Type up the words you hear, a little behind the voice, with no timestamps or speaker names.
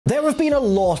There have been a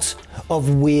lot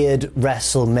of weird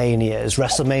WrestleManias.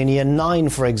 WrestleMania 9,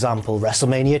 for example,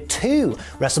 WrestleMania 2,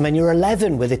 WrestleMania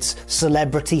 11 with its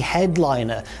celebrity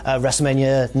headliner,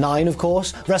 WrestleMania 9, of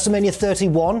course, WrestleMania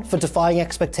 31 for defying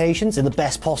expectations in the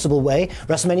best possible way,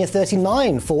 WrestleMania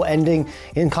 39 for ending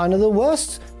in kind of the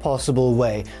worst possible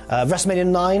way, WrestleMania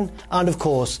 9, and of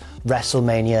course,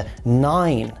 WrestleMania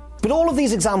 9. But all of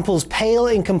these examples pale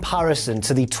in comparison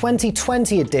to the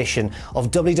 2020 edition of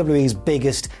WWE's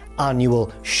biggest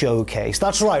annual showcase.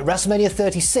 That's right, WrestleMania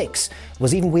 36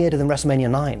 was even weirder than WrestleMania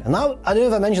 9. And that, I don't know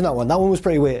if I mentioned that one was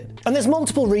pretty weird. And there's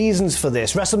multiple reasons for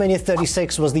this. WrestleMania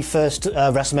 36 was the first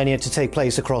WrestleMania to take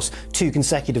place across 2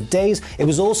 consecutive days. It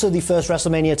was also the first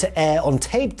WrestleMania to air on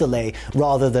tape delay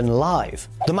rather than live.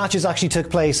 The matches actually took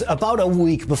place about a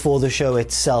week before the show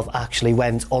itself actually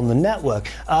went on the network.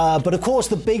 But of course,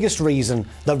 the biggest reason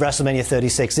that WrestleMania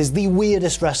 36 is the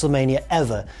weirdest WrestleMania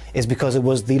ever is because it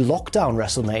was the lockdown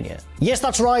WrestleMania. Yes,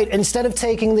 that's right. Instead of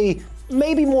taking the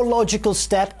maybe more logical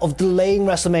step of delaying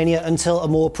WrestleMania until a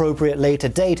more appropriate later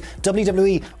date,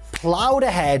 WWE plowed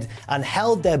ahead and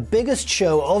held their biggest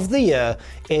show of the year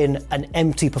in an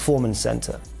empty performance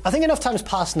center. I think enough time's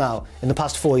passed now in the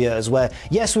past 4 years where,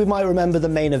 yes, we might remember the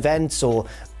main events or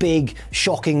big,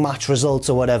 shocking match results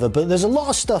or whatever, but there's a lot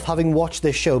of stuff having watched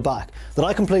this show back that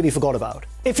I completely forgot about.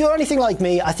 If you're anything like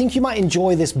me, I think you might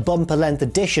enjoy this bumper-length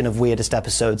edition of Weirdest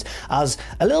Episodes as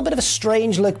a little bit of a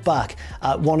strange look back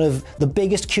at one of the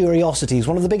biggest curiosities,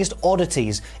 one of the biggest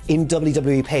oddities in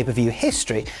WWE pay-per-view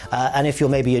history. And if you're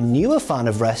maybe a newer fan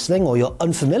of wrestling or you're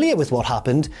unfamiliar with what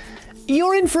happened,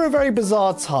 you're in for a very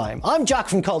bizarre time. I'm Jack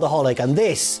from Cultaholic, and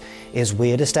this is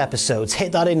Weirdest Episodes.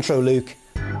 Hit that intro, Luke.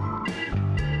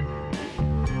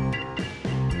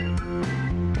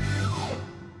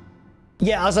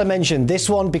 Yeah, as I mentioned, this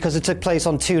one, because it took place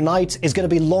on 2 nights, is going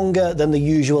to be longer than the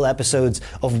usual episodes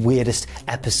of Weirdest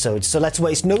Episodes. So let's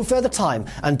waste no further time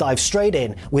and dive straight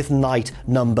in with night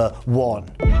number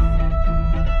 1.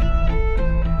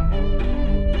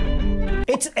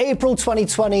 It's April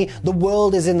 2020, the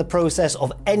world is in the process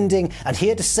of ending, and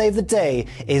here to save the day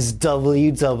is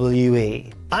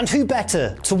WWE. And who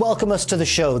better to welcome us to the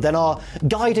show than our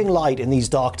guiding light in these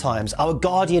dark times, our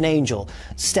guardian angel,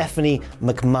 Stephanie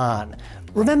McMahon.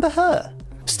 Remember her?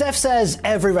 Steph says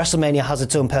every WrestleMania has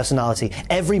its own personality,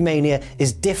 every Mania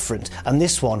is different, and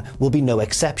this one will be no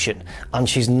exception. And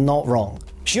she's not wrong.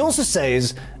 She also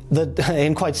says that,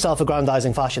 in quite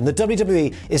self-aggrandizing fashion, the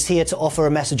WWE is here to offer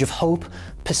a message of hope,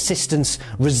 persistence,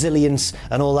 resilience,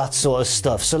 and all that sort of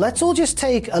stuff. So let's all just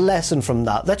take a lesson from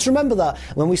that. Let's remember that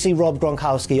when we see Rob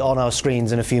Gronkowski on our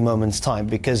screens in a few moments' time,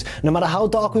 because no matter how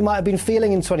dark we might have been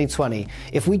feeling in 2020,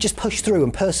 if we just push through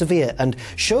and persevere and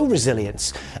show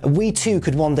resilience, we too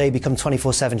could one day become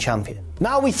 24/7 champion.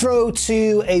 Now we throw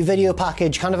to a video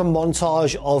package, kind of a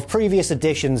montage of previous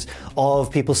editions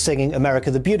of people singing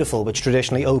America the Beautiful, which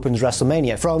traditionally opens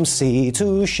WrestleMania, from sea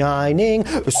to shining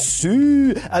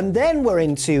sea. And then we're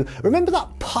into, remember that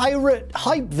pirate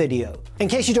hype video? In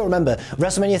case you don't remember,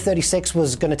 WrestleMania 36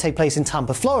 was going to take place in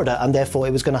Tampa, Florida, and therefore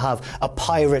it was going to have a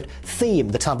pirate theme,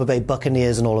 the Tampa Bay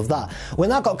Buccaneers and all of that. When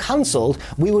that got cancelled,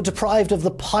 we were deprived of the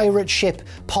pirate ship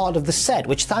part of the set,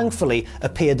 which thankfully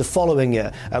appeared the following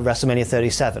year at WrestleMania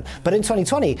 37. But in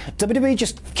 2020, WWE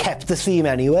just kept the theme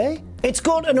anyway. It's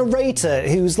got a narrator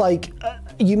who's like,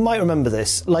 you might remember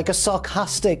this, like a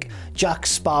sarcastic Jack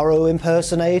Sparrow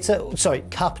impersonator. Sorry,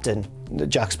 Captain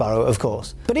Jack Sparrow, of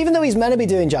course. But even though he's meant to be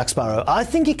doing Jack Sparrow, I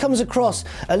think he comes across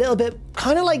a little bit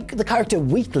kind of like the character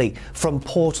Wheatley from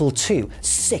Portal 2.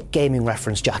 Sick gaming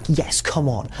reference, Jack. Yes, come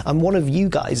on. I'm one of you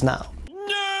guys now.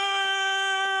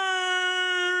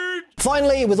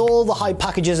 Finally, with all the hype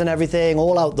packages and everything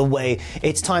all out the way,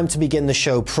 it's time to begin the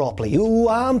show properly. Ooh,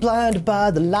 I'm blinded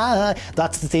by the light.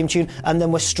 That's the theme tune. And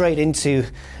then we're straight into,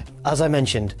 as I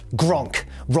mentioned, Gronk,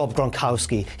 Rob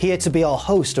Gronkowski, here to be our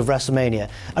host of WrestleMania.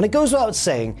 And it goes without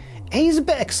saying, he's a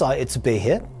bit excited to be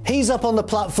here. He's up on the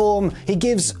platform. He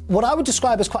gives what I would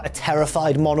describe as quite a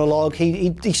terrified monologue.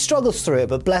 He struggles through it,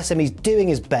 but bless him, he's doing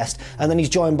his best. And then he's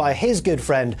joined by his good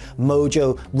friend,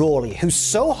 Mojo Rawley, who's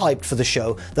so hyped for the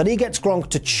show that he gets Gronk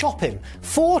to chop him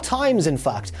 4 times, in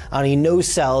fact, and he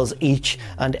no-sells each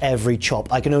and every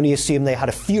chop. I can only assume they had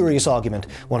a furious argument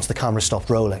once the camera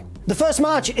stopped rolling. The first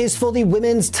match is for the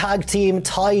women's tag team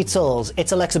titles.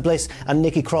 It's Alexa Bliss and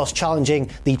Nikki Cross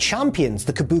challenging the champions,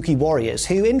 the Kabuki Warriors,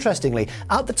 who, interestingly,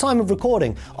 at the time of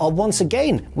recording, are once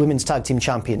again women's tag team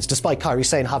champions, despite Kairi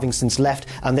Sane having since left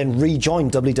and then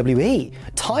rejoined WWE.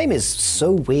 Time is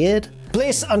so weird.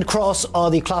 Bliss and Cross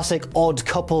are the classic odd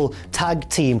couple tag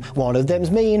team. One of them's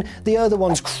mean, the other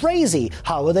one's crazy.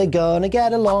 How are they gonna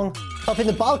get along? Up in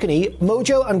the balcony,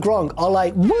 Mojo and Gronk are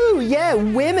like, woo, yeah,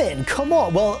 women, come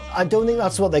on. Well, I don't think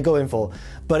that's what they're going for,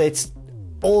 but it's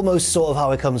almost sort of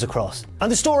how it comes across.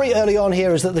 And the story early on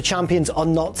here is that the champions are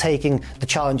not taking the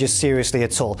challenges seriously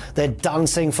at all. They're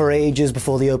dancing for ages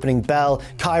before the opening bell.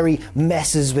 Kyrie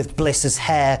messes with Bliss's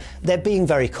hair. They're being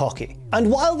very cocky. And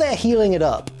while they're healing it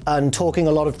up and talking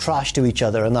a lot of trash to each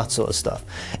other and that sort of stuff,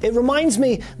 it reminds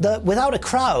me that without a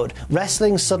crowd,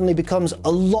 wrestling suddenly becomes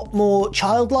a lot more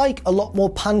childlike, a lot more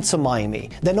pantomime-y.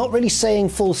 They're not really saying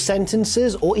full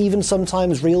sentences or even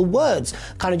sometimes real words,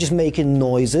 kind of just making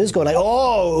noises, going like,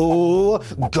 oh,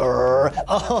 grr,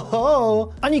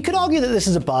 oh. And you could argue that this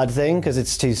is a bad thing because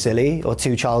it's too silly or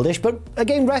too childish, but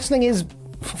again, wrestling is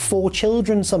for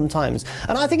children sometimes.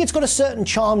 And I think it's got a certain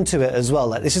charm to it as well.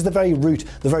 Like, this is the very root,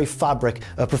 the very fabric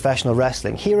of professional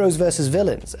wrestling. Heroes versus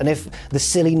villains. And if the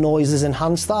silly noises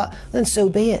enhance that, then so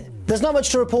be it. There's not much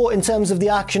to report in terms of the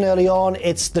action early on.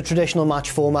 It's the traditional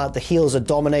match format. The heels are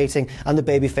dominating and the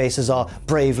babyfaces are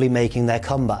bravely making their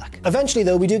comeback. Eventually,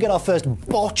 though, we do get our first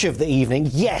botch of the evening.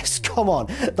 Yes, come on.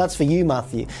 That's for you,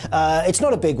 Matthew. It's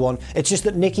not a big one. It's just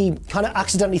that Nikki kind of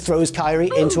accidentally throws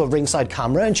Kyrie into a ringside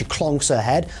camera and she clonks her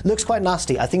head. Looks quite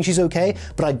nasty. I think she's okay,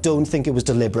 but I don't think it was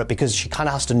deliberate because she kind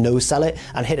of has to no-sell it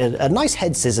and hit a nice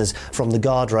head scissors from the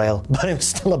guardrail. But it was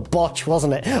still a botch,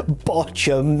 wasn't it?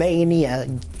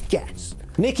 Botchamania. Yes.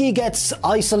 Nikki gets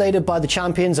isolated by the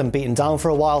champions and beaten down for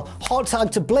a while. Hot tag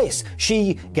to Bliss.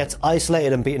 She gets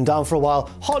isolated and beaten down for a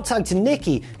while. Hot tag to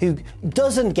Nikki, who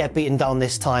doesn't get beaten down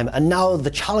this time, and now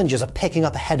the challengers are picking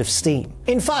up a head of steam.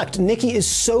 In fact, Nikki is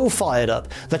so fired up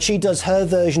that she does her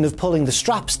version of pulling the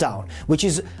straps down, which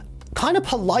is kind of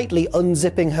politely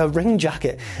unzipping her ring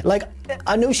jacket. Like,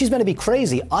 I know she's meant to be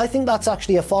crazy. I think that's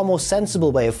actually a far more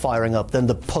sensible way of firing up than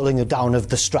the pulling down of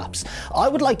the straps. I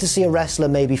would like to see a wrestler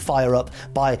maybe fire up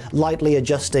by lightly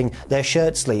adjusting their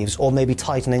shirt sleeves or maybe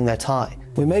tightening their tie.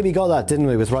 We maybe got that, didn't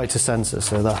we, with right to censor,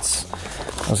 so that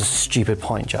was a stupid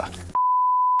point, Jack.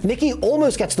 Nikki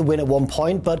almost gets the win at one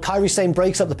point, but Kairi Sane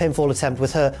breaks up the pinfall attempt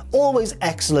with her always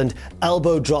excellent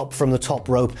elbow drop from the top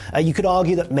rope. You could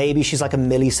argue that maybe she's like a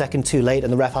millisecond too late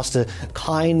and the ref has to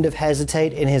kind of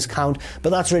hesitate in his count,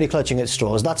 but that's really clutching at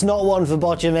straws. That's not one for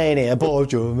Botchamania.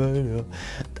 Botchamania.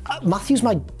 Matthew's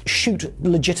my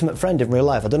legitimate friend in real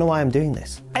life. I don't know why I'm doing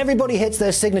this. Everybody hits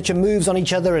their signature moves on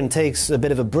each other and takes a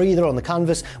bit of a breather on the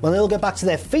canvas. When they all get back to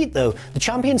their feet, though, the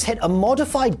champions hit a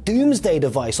modified doomsday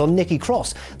device on Nikki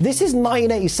Cross. This is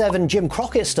 1987 Jim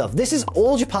Crockett stuff. This is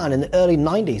All Japan in the early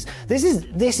 90s. This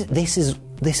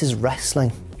is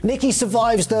wrestling. Nikki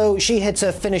survives though. She hits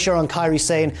her finisher on Kairi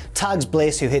Sane, tags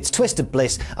Bliss, who hits Twisted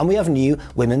Bliss, and we have new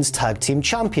women's tag team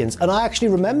champions. And I actually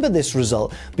remember this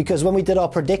result because when we did our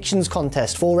predictions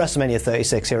contest for WrestleMania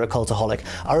 36 here at Cultaholic,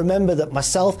 I remember that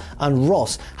myself and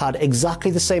Ross had exactly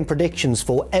the same predictions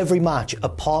for every match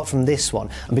apart from this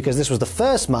one. And because this was the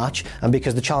first match and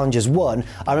because the challengers won,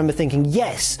 I remember thinking,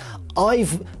 yes,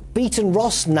 I've beaten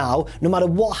Ross now, no matter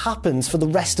what happens for the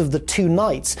rest of the two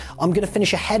nights. I'm going to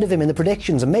finish ahead of him in the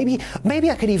predictions, and maybe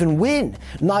I could even win.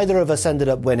 Neither of us ended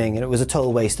up winning, and it was a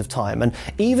total waste of time. And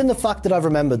even the fact that I've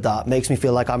remembered that makes me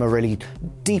feel like I'm a really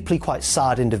deeply quite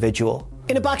sad individual.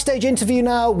 In a backstage interview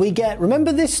now, we get,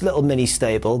 remember this little mini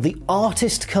stable? The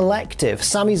Artist Collective,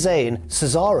 Sami Zayn,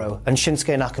 Cesaro, and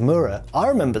Shinsuke Nakamura. I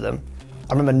remember them.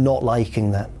 I remember not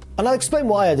liking them. And I'll explain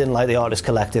why I didn't like the Artist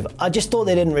Collective. I just thought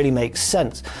they didn't really make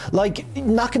sense. Like,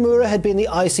 Nakamura had been the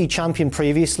IC champion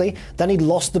previously, then he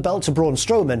lost the belt to Braun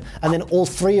Strowman, and then all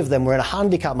three of them were in a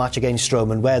handicap match against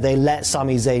Strowman where they let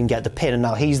Sami Zayn get the pin, and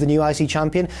now he's the new IC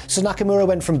champion. So Nakamura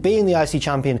went from being the IC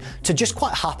champion to just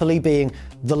quite happily being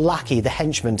the lackey, the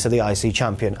henchman to the IC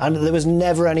champion. And there was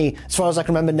never any, as far as I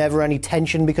can remember, never any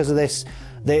tension because of this.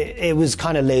 It was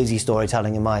kind of lazy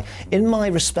storytelling in my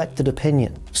respected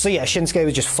opinion. So yeah, Shinsuke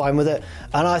was just fine with it,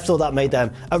 and I thought that made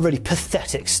them a really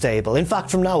pathetic stable. In fact,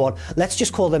 from now on, let's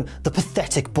just call them the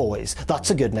Pathetic Boys.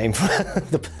 That's a good name for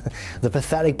the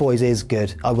Pathetic Boys is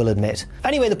good, I will admit.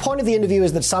 Anyway, the point of the interview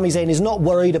is that Sami Zayn is not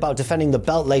worried about defending the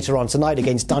belt later on tonight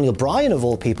against Daniel Bryan of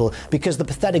all people, because the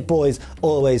Pathetic Boys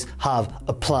always have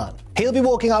a plan. He'll be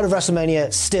walking out of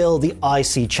WrestleMania still the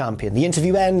IC champion. The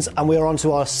interview ends and we are on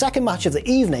to our second match of the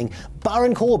evening,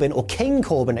 Baron Corbin, or King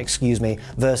Corbin, excuse me,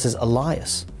 versus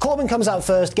Elias. Corbin comes out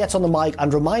first, gets on the mic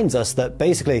and reminds us that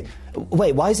basically,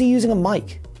 wait, why is he using a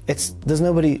mic? There's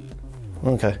nobody...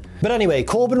 okay. But anyway,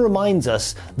 Corbin reminds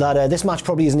us that this match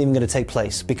probably isn't even going to take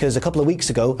place, because a couple of weeks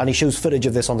ago, and he shows footage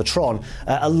of this on the Tron,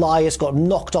 Elias got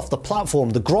knocked off the platform,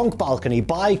 the Gronk balcony,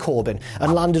 by Corbin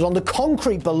and landed on the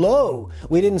concrete below.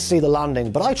 We didn't see the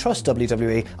landing, but I trust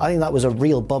WWE. I think that was a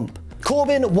real bump.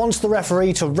 Corbin wants the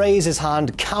referee to raise his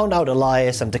hand, count out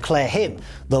Elias, and declare him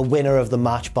the winner of the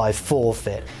match by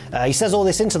forfeit. He says all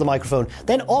this into the microphone,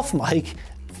 then off mic,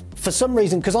 for some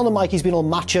reason, because on the mic he's been all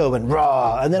macho and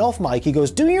raw, and then off mic he goes,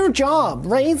 do your job,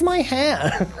 raise my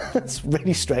hand. That's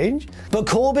really strange. But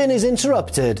Corbin is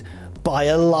interrupted by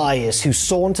Elias, who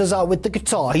saunters out with the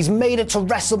guitar. He's made it to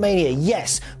WrestleMania,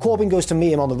 yes. Corbin goes to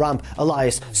meet him on the ramp.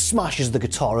 Elias smashes the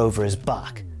guitar over his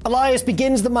back. Elias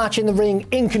begins the match in the ring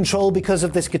in control because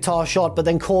of this guitar shot, but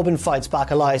then Corbin fights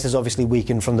back. Elias is obviously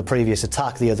weakened from the previous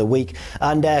attack the other week,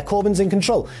 and Corbin's in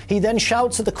control. He then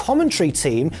shouts at the commentary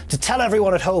team to tell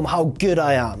everyone at home how good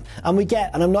I am. And we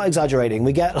get, and I'm not exaggerating,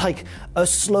 we get like a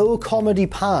slow comedy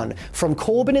pan from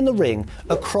Corbin in the ring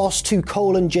across to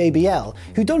Cole and JBL,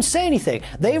 who don't say anything.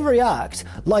 They react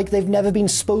like they've never been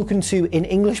spoken to in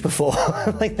English before.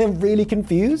 Like they're really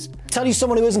confused. Tell you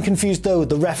someone who isn't confused though,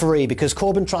 the referee, because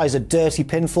Corbin tries a dirty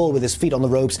pinfall with his feet on the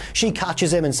ropes. She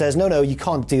catches him and says, no, you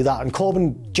can't do that. And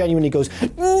Corbin genuinely goes,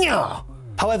 "Nyah."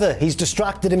 However, he's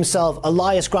distracted himself.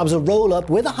 Elias grabs a roll-up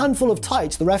with a handful of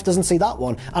tights. The ref doesn't see that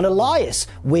one. And Elias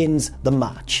wins the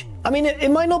match. I mean,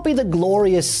 it might not be the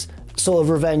glorious sort of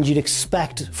revenge you'd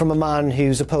expect from a man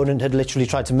whose opponent had literally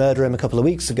tried to murder him a couple of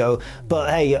weeks ago, but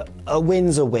hey, a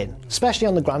win's a win, especially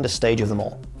on the grandest stage of them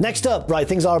all. Next up, right,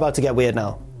 things are about to get weird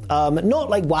now. Not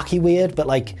like wacky weird, but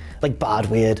like bad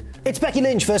weird. It's Becky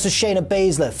Lynch versus Shayna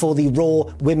Baszler for the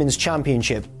Raw Women's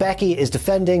Championship. Becky is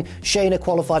defending. Shayna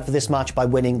qualified for this match by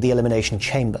winning the Elimination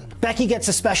Chamber. Becky gets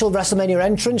a special WrestleMania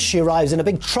entrance. She arrives in a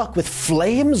big truck with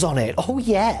flames on it. Oh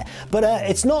yeah, but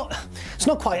it's not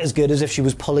quite as good as if she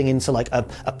was pulling into like a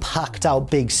packed out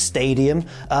big stadium.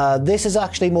 This is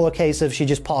actually more a case of she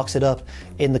just parks it up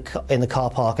in the car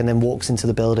park and then walks into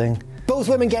the building. Both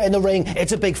women get in the ring.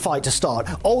 It's a big fight to start.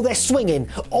 Oh, they're swinging.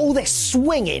 Oh, they're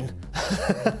swinging.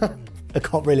 I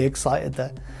got really excited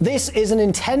there. This is an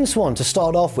intense one to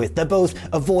start off with. They're both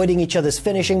avoiding each other's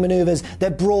finishing maneuvers. They're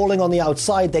brawling on the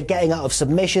outside. They're getting out of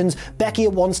submissions. Becky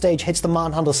at one stage hits the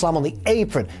manhandle slam on the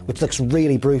apron, which looks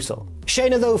really brutal.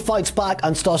 Shayna, though, fights back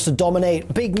and starts to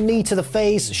dominate. Big knee to the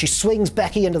face. She swings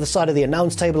Becky into the side of the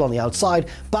announce table on the outside.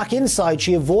 Back inside,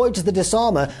 she avoids the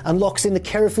disarmer and locks in the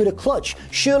Kirifuda clutch.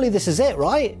 Surely this is it,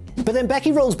 right? But then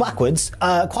Becky rolls backwards,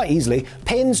 quite easily,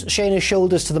 pins Shayna's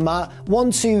shoulders to the mat.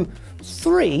 1, 2,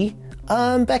 3,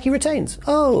 Becky retains.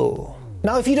 Oh.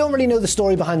 Now, if you don't really know the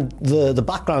story behind the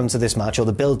background to this match or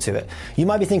the build to it, you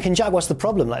might be thinking, Jack, what's the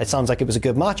problem? Like, it sounds like it was a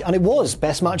good match, and it was.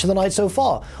 Best match of the night so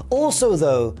far. Also,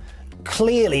 though,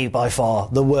 clearly by far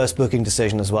the worst booking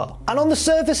decision as well. And on the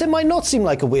surface, it might not seem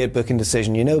like a weird booking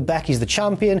decision. You know, Becky's the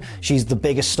champion. She's the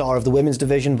biggest star of the women's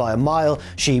division by a mile.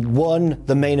 She won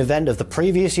the main event of the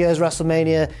previous year's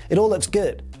WrestleMania. It all looks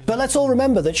good. But let's all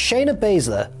remember that Shayna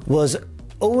Baszler was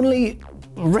only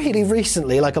really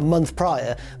recently, like a month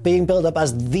prior, being built up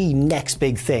as the next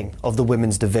big thing of the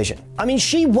women's division. I mean,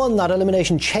 she won that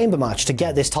Elimination Chamber match to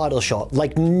get this title shot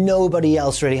like nobody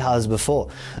else really has before.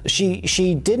 She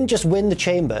didn't just win the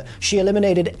chamber, she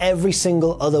eliminated every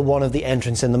single other one of the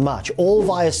entrants in the match, all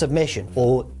via submission,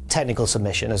 or technical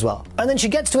submission as well. And then she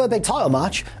gets to her big title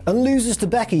match and loses to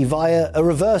Becky via a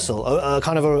reversal, a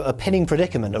kind of a pinning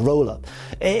predicament, a roll-up.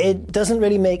 It doesn't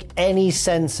really make any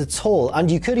sense at all, and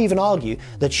you could even argue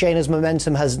that Shayna's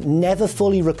momentum has never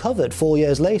fully recovered 4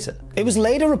 years later. It was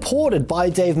later reported by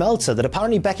Dave Meltzer that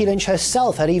apparently Becky Lynch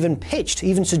herself had even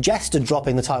suggested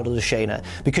dropping the title to Shayna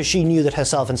because she knew that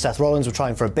herself and Seth Rollins were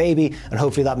trying for a baby, and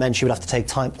hopefully that meant she would have to take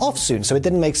time off soon, so it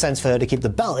didn't make sense for her to keep the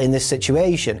belt in this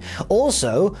situation.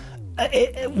 Also,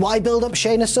 why build up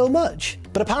Shayna so much?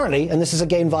 But apparently, and this is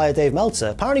again via Dave Meltzer,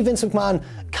 apparently Vince McMahon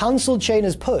cancelled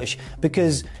Shayna's push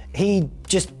because he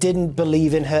just didn't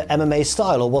believe in her MMA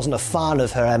style or wasn't a fan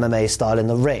of her MMA style in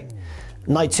the ring.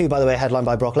 Night 2, by the way, headlined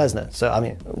by Brock Lesnar. So, I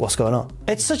mean, what's going on?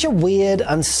 It's such a weird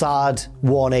and sad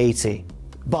 180.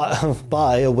 But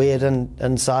by a weird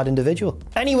and sad individual.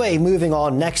 Anyway, moving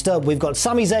on. Next up, we've got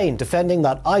Sami Zayn defending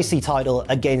that IC title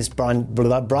against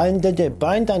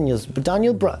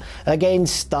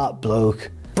against that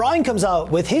bloke. Bryan comes out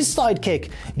with his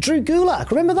sidekick, Drew Gulak.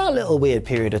 Remember that little weird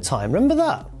period of time? Remember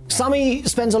that? Sami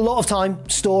spends a lot of time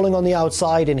stalling on the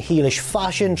outside in heelish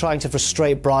fashion, trying to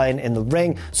frustrate Bryan in the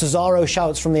ring. Cesaro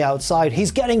shouts from the outside,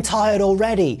 he's getting tired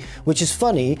already, which is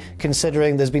funny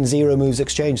considering there's been 0 moves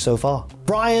exchanged so far.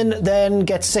 Bryan then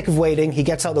gets sick of waiting. He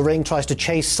gets out the ring, tries to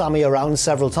chase Sami around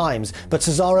several times, but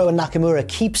Cesaro and Nakamura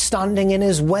keep standing in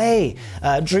his way.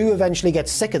 Drew eventually gets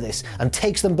sick of this and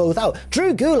takes them both out.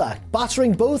 Drew Gulak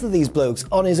battering both of these blokes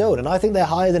on his own, and I think they're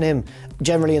higher than him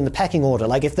generally in the pecking order.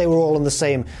 Like, if they were all on the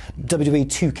same WWE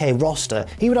 2K roster,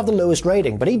 he would have the lowest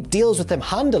rating, but he deals with them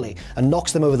handily and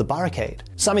knocks them over the barricade.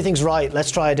 Sami thinks, right,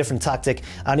 let's try a different tactic,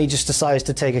 and he just decides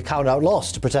to take a count-out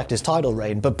loss to protect his title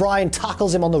reign, but Bryan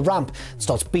tackles him on the ramp and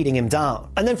starts beating him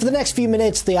down. And then for the next few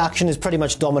minutes, the action is pretty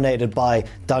much dominated by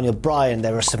Daniel Bryan.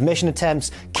 There are submission attempts,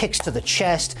 kicks to the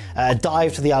chest, a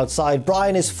dive to the outside.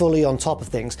 Bryan is fully on top of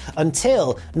things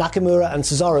until Nakamura and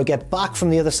Cesaro get back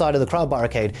from the other side of the crowd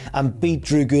barricade and beat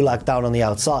Drew Gulak down on the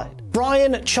outside.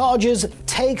 Bryan charges,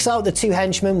 takes out the two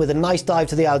henchmen with a nice dive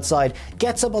to the outside,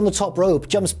 gets up on the top rope,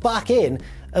 jumps back in.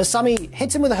 Sami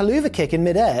hits him with a haluva kick in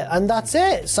midair, and that's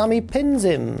it. Sami pins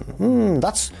him.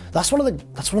 That's one of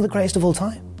the greatest of all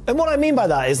time. And what I mean by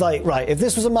that is, like, right, if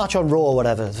this was a match on Raw or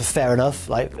whatever, fair enough,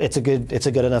 like, it's a good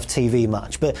enough TV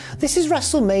match. But this is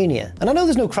WrestleMania, and I know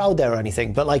there's no crowd there or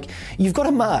anything, but, like, you've got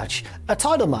a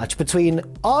title match between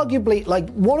arguably, like,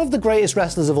 one of the greatest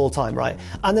wrestlers of all time, right?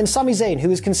 And then Sami Zayn, who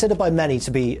is considered by many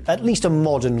to be at least a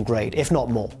modern great, if not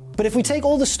more. But if we take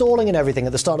all the stalling and everything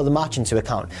at the start of the match into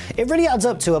account, it really adds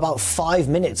up to about 5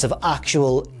 minutes of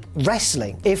actual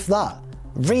wrestling, if that.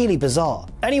 Really bizarre.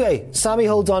 Anyway, Sami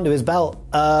holds on to his belt,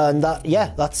 and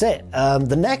that's it.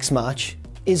 The next match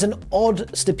is an odd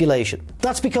stipulation.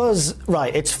 That's because,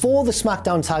 right, it's for the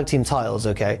SmackDown Tag Team titles,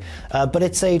 okay? But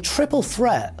it's a triple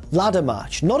threat ladder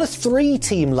match, not a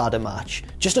 3-team ladder match,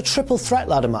 just a triple threat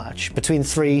ladder match between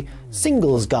 3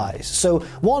 singles guys. So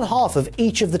one half of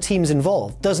each of the teams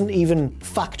involved doesn't even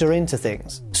factor into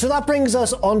things. So that brings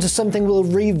us on to something we'll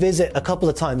revisit a couple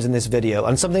of times in this video,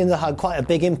 and something that had quite a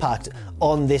big impact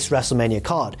on this WrestleMania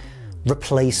card.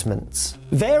 Replacements.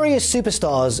 Various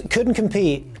superstars couldn't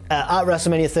compete at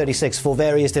WrestleMania 36 for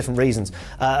various different reasons.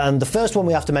 And the first one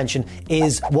we have to mention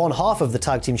is one half of the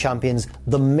tag team champions,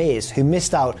 The Miz, who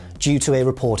missed out due to a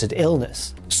reported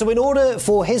illness. So in order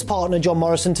for his partner, John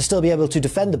Morrison, to still be able to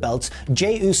defend the belts,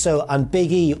 Jey Uso and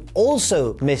Big E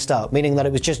also missed out, meaning that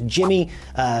it was just Jimmy,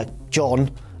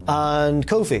 John, and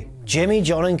Kofi. Jimmy,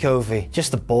 John, and Kofi. Just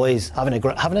the boys having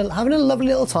a lovely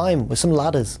little time with some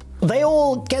ladders. They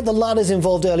all get the ladders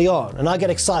involved early on, and I get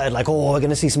excited, like, oh, we're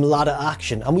going to see some ladder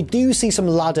action. And we do see some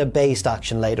ladder-based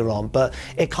action later on, but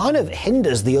it kind of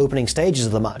hinders the opening stages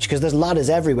of the match, because there's ladders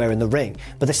everywhere in the ring,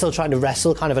 but they're still trying to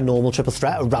wrestle kind of a normal triple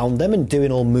threat around them and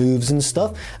doing all moves and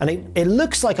stuff. And it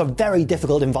looks like a very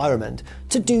difficult environment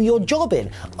to do your job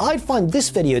in. I'd find this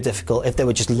video difficult if there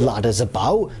were just ladders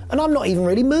about, and I'm not even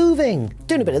really moving.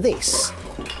 Doing a bit of this,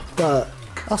 but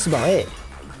that's about it.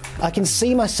 I can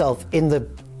see myself in the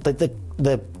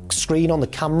screen on the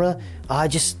camera. I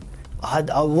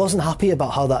wasn't happy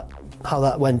about how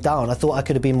that went down. I thought I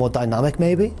could have been more dynamic,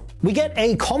 maybe. We get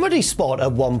a comedy spot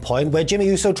at one point where Jimmy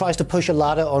Uso tries to push a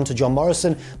ladder onto John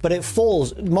Morrison, but it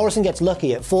falls. Morrison gets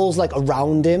lucky. It falls like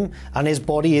around him, and his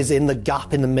body is in the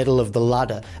gap in the middle of the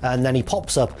ladder. And then he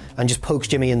pops up and just pokes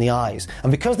Jimmy in the eyes.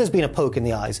 And because there's been a poke in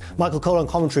the eyes, Michael Cole on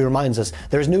commentary reminds us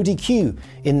there is no DQ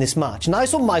in this match. And I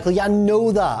saw Michael, yeah, I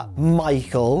know that,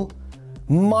 Michael.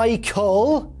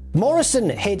 Morrison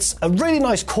hits a really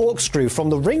nice corkscrew from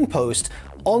the ring post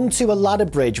onto a ladder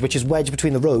bridge which is wedged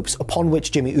between the ropes, upon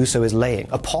which Jimmy Uso is laying.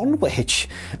 Upon which,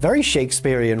 very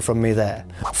Shakespearean from me there,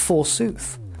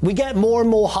 forsooth. We get more and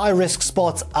more high-risk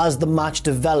spots as the match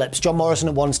develops. John Morrison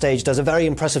at one stage does a very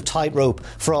impressive tightrope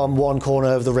from one corner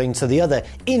of the ring to the other,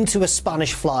 into a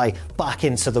Spanish fly back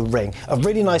into the ring. A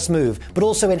really nice move, but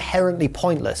also inherently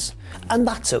pointless. And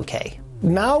that's okay.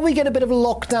 Now we get a bit of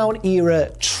lockdown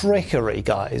era trickery,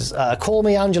 guys. Call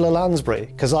me Angela Lansbury,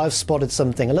 because I've spotted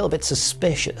something a little bit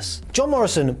suspicious. John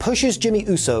Morrison pushes Jimmy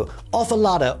Uso off a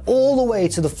ladder all the way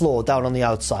to the floor down on the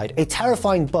outside. A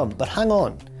terrifying bump, but hang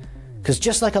on, because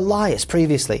just like Elias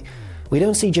previously, we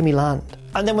don't see Jimmy land.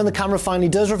 And then when the camera finally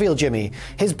does reveal Jimmy,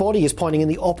 his body is pointing in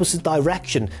the opposite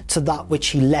direction to that which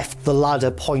he left the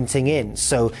ladder pointing in.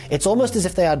 So it's almost as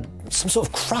if they had some sort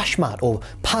of crash mat or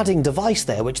padding device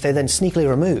there, which they then sneakily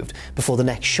removed before the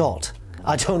next shot.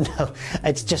 I don't know.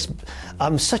 It's just,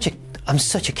 I'm such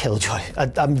a killjoy.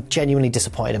 I'm genuinely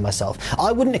disappointed in myself.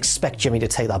 I wouldn't expect Jimmy to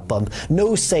take that bump.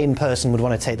 No sane person would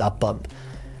want to take that bump.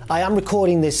 I am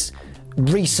recording this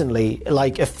recently,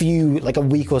 like a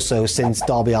week or so since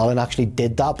Darby Allin actually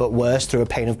did that, but worse, through a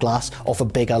pane of glass off a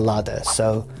bigger ladder.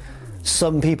 So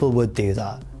some people would do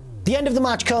that. The end of the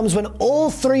match comes when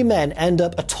all three men end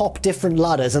up atop different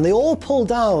ladders and they all pull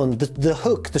down the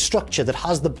hook, the structure that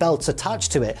has the belts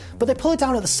attached to it, but they pull it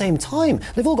down at the same time.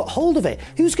 They've all got hold of it.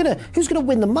 Who's gonna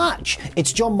win the match?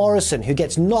 It's John Morrison, who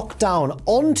gets knocked down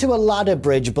onto a ladder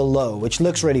bridge below, which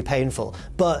looks really painful,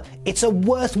 but it's a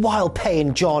worthwhile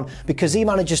pain, John, because he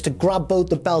manages to grab both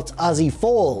the belts as he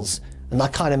falls. And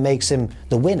that kind of makes him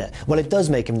the winner. Well, it does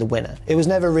make him the winner. It was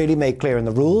never really made clear in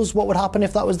the rules what would happen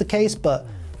if that was the case, but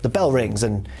the bell rings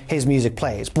and his music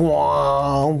plays.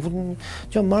 John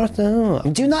Morrison.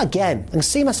 I'm doing that again. I can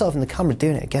see myself in the camera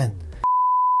doing it again.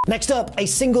 Next up, a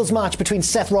singles match between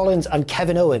Seth Rollins and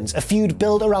Kevin Owens, a feud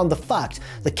built around the fact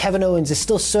that Kevin Owens is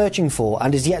still searching for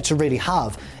and is yet to really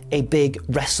have a big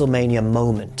WrestleMania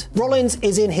moment. Rollins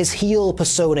is in his heel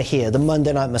persona here, the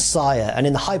Monday Night Messiah, and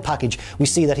in the hype package we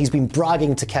see that he's been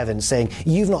bragging to Kevin, saying,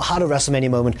 "You've not had a WrestleMania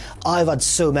moment, I've had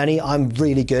so many, I'm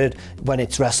really good when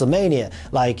it's WrestleMania."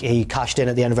 Like, he cashed in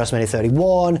at the end of WrestleMania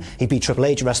 31, he beat Triple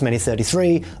H at WrestleMania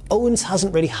 33. Owens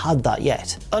hasn't really had that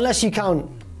yet, unless you count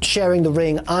sharing the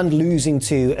ring and losing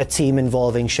to a team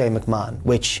involving Shane McMahon,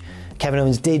 which Kevin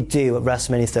Owens did do at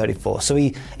WrestleMania 34. So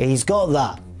he's got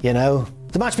that, you know?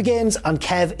 The match begins and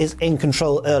Kev is in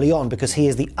control early on because he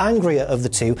is the angrier of the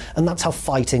two, and that's how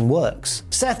fighting works.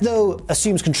 Seth, though,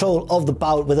 assumes control of the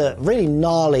bout with a really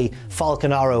gnarly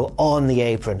Falcon Arrow on the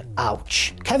apron.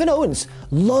 Ouch. Kevin Owens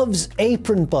loves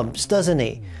apron bumps, doesn't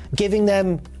he? Giving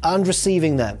them and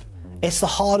receiving them. It's the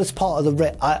hardest part of the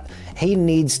ring. He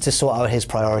needs to sort out his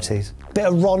priorities. Bit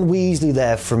of Ron Weasley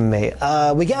there from me.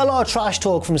 We get a lot of trash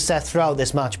talk from Seth throughout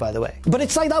this match, by the way. But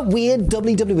it's like that weird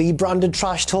WWE branded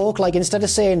trash talk. Like, instead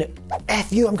of saying,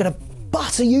 "F you, I'm gonna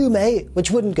batter you, mate," which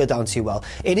wouldn't go down too well,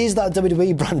 it is that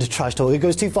WWE branded trash talk. It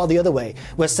goes too far the other way,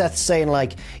 where Seth's saying,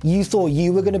 like, "You thought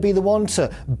you were gonna be the one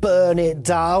to burn it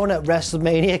down at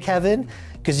WrestleMania, Kevin?"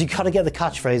 Because you gotta get the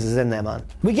catchphrases in there, man.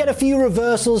 We get a few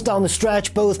reversals down the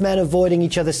stretch, both men avoiding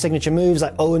each other's signature moves,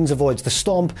 like Owens avoids the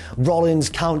stomp, Rollins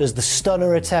counters the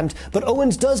stunner attempt, but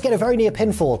Owens does get a very near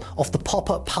pinfall off the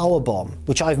pop-up powerbomb,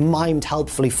 which I've mimed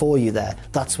helpfully for you there.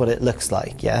 That's what it looks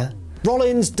like, yeah?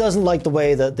 Rollins doesn't like the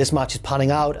way that this match is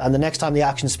panning out, and the next time the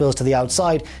action spills to the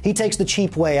outside, he takes the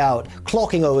cheap way out,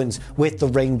 clocking Owens with the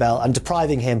ring bell and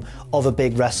depriving him of a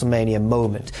big WrestleMania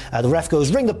moment. The ref goes,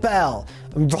 "Ring the bell!"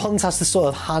 and Rollins has to sort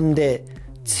of hand it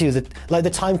to the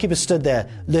timekeeper stood there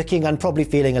looking and probably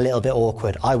feeling a little bit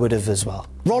awkward. I would have as well.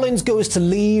 Rollins goes to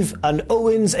leave and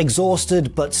Owens,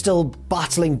 exhausted but still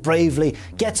battling bravely,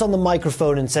 gets on the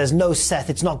microphone and says, "No, Seth,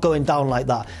 it's not going down like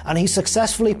that." And he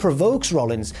successfully provokes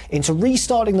Rollins into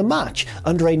restarting the match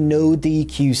under a no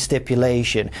DQ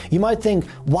stipulation. You might think,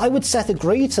 why would Seth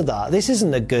agree to that? This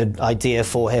isn't a good idea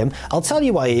for him. I'll tell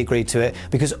you why he agreed to it,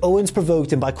 because Owens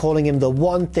provoked him by calling him the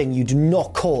one thing you do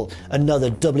not call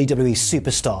another WWE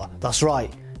superstar. That's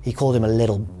right, he called him a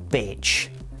little bitch.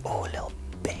 Oh, a little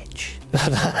bitch.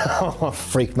 I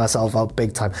freaked myself out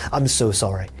big time. I'm so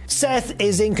sorry. Seth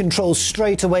is in control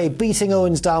straight away, beating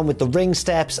Owens down with the ring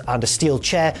steps and a steel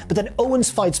chair, but then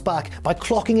Owens fights back by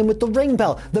clocking him with the ring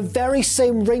bell, the very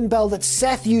same ring bell that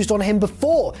Seth used on him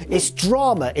before. It's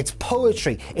drama, it's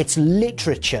poetry, it's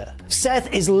literature.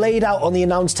 Seth is laid out on the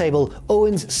announce table.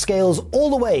 Owens scales all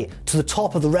the way to the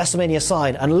top of the WrestleMania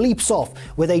sign and leaps off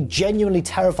with a genuinely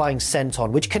terrifying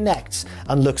senton, which connects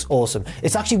and looks awesome.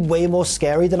 It's actually way more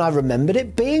scary than I remembered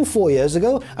it being 4 years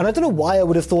ago, and I don't know why I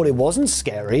would have thought it wasn't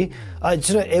scary. I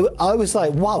was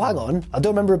like, wow, hang on, I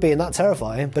don't remember it being that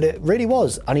terrifying, but it really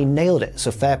was, and he nailed it, so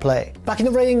fair play. Back in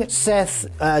the ring, Seth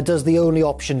does the only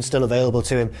option still available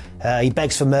to him. He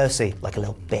begs for mercy, like a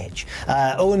little bitch.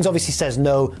 Owens obviously says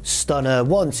no, stunner,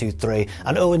 1, 2, 3,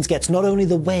 and Owens gets not only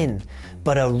the win,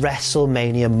 but a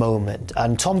WrestleMania moment.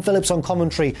 And Tom Phillips on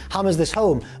commentary hammers this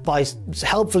home by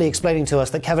helpfully explaining to us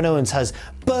that Kevin Owens has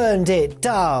burned it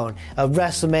down at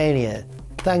WrestleMania.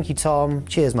 Thank you, Tom.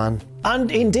 Cheers, man.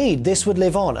 And indeed, this would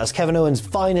live on as Kevin Owens'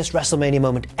 finest WrestleMania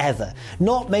moment ever.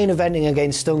 Not main eventing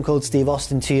against Stone Cold Steve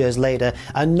Austin 2 years later,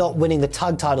 and not winning the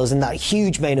tag titles in that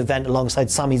huge main event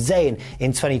alongside Sami Zayn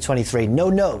in 2023.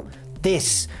 No.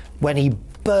 This, when he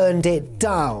burned it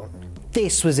down,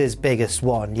 this was his biggest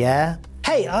one, yeah?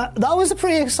 Hey, that was a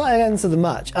pretty exciting end to the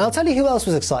match. And I'll tell you who else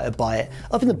was excited by it.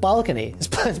 Up in the balcony, it's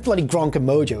bloody Gronk and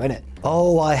Mojo, innit?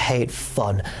 Oh, I hate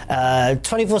fun.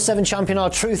 24/7 champion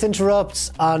R-Truth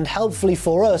interrupts and helpfully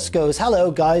for us goes,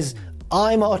 "Hello, guys,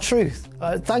 I'm R-Truth."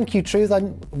 Thank you, Truth,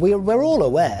 and we're all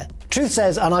aware. Truth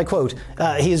says, and I quote,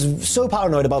 he is so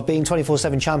paranoid about being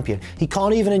 24/7 champion, he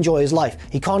can't even enjoy his life.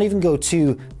 He can't even go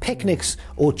to picnics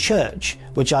or church,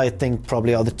 which I think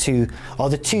probably are the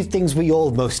two things we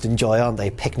all most enjoy, aren't they?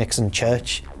 Picnics and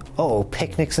church. Oh,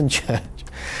 picnics and church.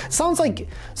 Sounds like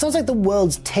the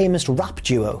world's tamest rap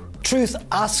duo. Truth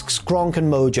asks Gronk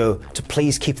and Mojo to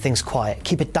please keep things quiet,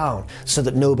 keep it down, so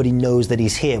that nobody knows that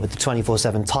he's here with the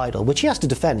 24/7 title, which he has to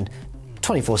defend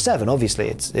 24/7, obviously,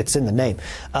 it's in the name.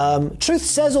 Truth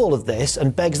says all of this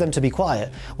and begs them to be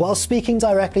quiet while speaking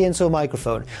directly into a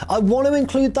microphone. I want to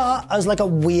include that as like a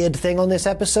weird thing on this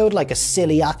episode, like a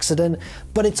silly accident,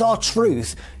 but it's our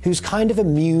Truth who's kind of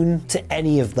immune to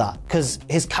any of that because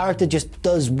his character just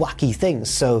does wacky things,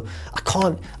 so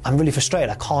I'm really frustrated,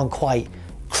 I can't quite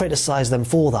criticize them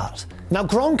for that. Now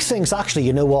Gronk thinks, actually,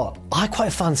 you know what, I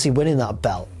quite fancy winning that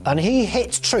belt, and he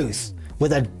hits Truth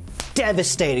with a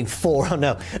devastating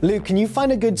 4-0. Luke, can you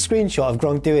find a good screenshot of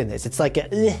Gronk doing this? It's like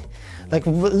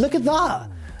look at that,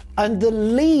 and the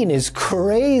lean is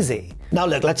crazy. Now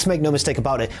look, let's make no mistake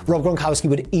about it, Rob Gronkowski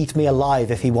would eat me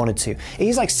alive if he wanted to.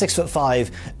 He's like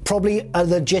 6'5", probably a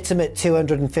legitimate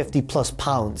 250 plus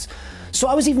pounds. So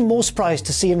I was even more surprised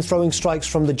to see him throwing strikes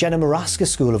from the Jenna Maraska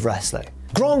school of wrestling.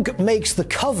 Gronk makes the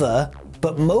cover,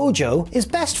 but Mojo, his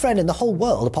best friend in the whole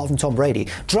world, apart from Tom Brady,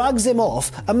 drags him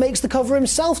off and makes the cover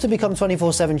himself to become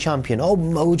 24/7 champion. Oh,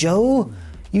 Mojo,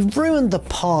 you've ruined the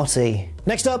party.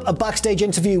 Next up, a backstage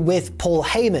interview with Paul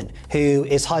Heyman, who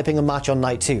is hyping a match on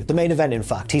night 2, the main event in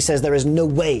fact. He says there is no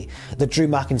way that Drew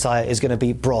McIntyre is going to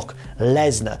beat Brock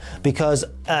Lesnar because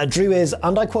Drew is,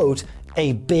 and I quote,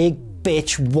 a big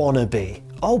bitch wannabe.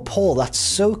 Oh, Paul, that's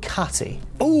so catty.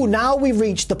 Oh, now we've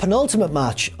reached the penultimate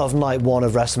match of night 1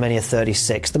 of WrestleMania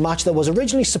 36, the match that was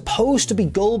originally supposed to be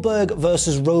Goldberg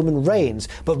versus Roman Reigns,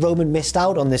 but Roman missed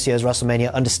out on this year's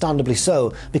WrestleMania, understandably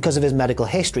so, because of his medical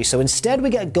history. So instead we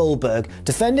get Goldberg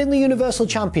defending the Universal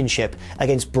Championship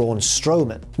against Braun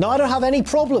Strowman. Now, I don't have any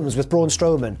problems with Braun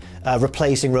Strowman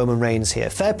replacing Roman Reigns here.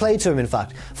 Fair play to him, in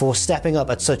fact, for stepping up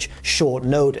at such short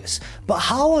notice. But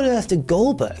how on earth did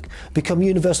Goldberg become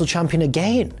Universal Champion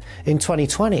again in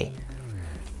 2020?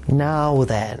 Now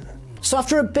then. So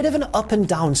after a bit of an up and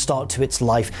down start to its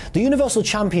life, the Universal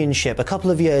Championship a couple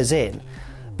of years in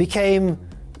became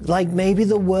like maybe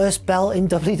the worst belt in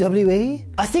WWE.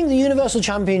 I think the Universal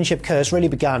Championship curse really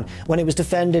began when it was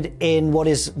defended in what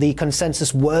is the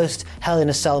consensus worst Hell in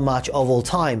a Cell match of all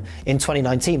time in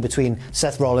 2019 between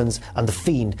Seth Rollins and The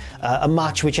Fiend. A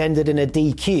match which ended in a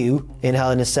DQ in Hell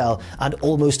in a Cell and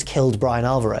almost killed Bryan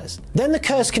Alvarez. Then the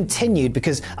curse continued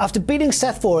because after beating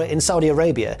Seth for it in Saudi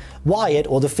Arabia, Wyatt,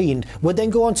 or The Fiend, would then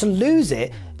go on to lose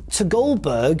it to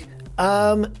Goldberg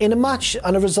in a match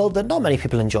and a result that not many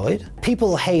people enjoyed.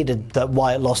 People hated that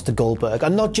Wyatt lost to Goldberg,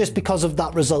 and not just because of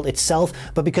that result itself,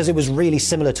 but because it was really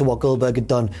similar to what Goldberg had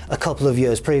done a couple of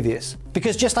years previous.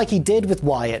 Because just like he did with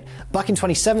Wyatt, back in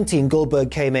 2017,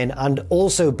 Goldberg came in and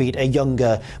also beat a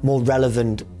younger, more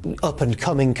relevant,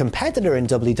 up-and-coming competitor in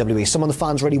WWE, someone the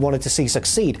fans really wanted to see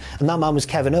succeed, and that man was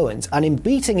Kevin Owens. And in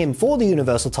beating him for the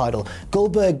Universal title,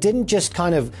 Goldberg didn't just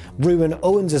kind of ruin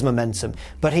Owens' momentum,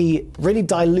 but he really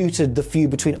diluted the feud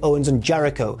between Owens and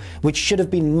Jericho, which should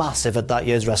have been massive at that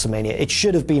year's WrestleMania. It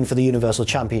should have been for the Universal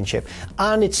Championship,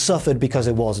 and it suffered because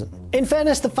it wasn't. In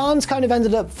fairness, the fans kind of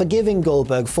ended up forgiving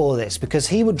Goldberg for this, because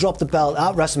he would drop the belt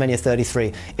at WrestleMania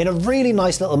 33 in a really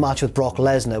nice little match with Brock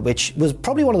Lesnar, which was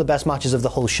probably one of the best matches of the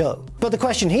whole show. But the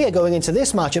question here going into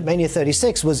this match at Mania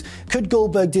 36 was, could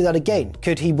Goldberg do that again?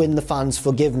 Could he win the fans'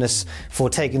 forgiveness for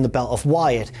taking the belt off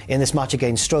Wyatt in this match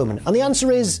against Strowman? And the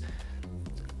answer is,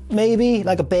 maybe,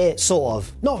 like a bit, sort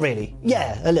of. Not really.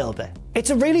 Yeah, a little bit. It's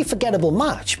a really forgettable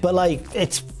match, but like,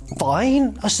 it's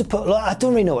fine, I suppose. Like, I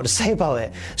don't really know what to say about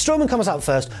it. Strowman comes out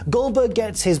first. Goldberg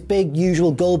gets his big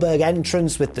usual Goldberg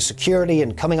entrance with the security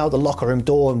and coming out the locker room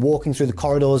door and walking through the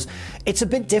corridors. It's a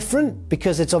bit different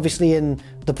because it's obviously in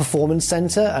the performance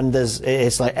center and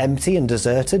it's like empty and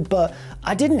deserted, but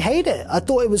I didn't hate it. I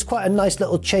thought it was quite a nice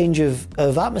little change of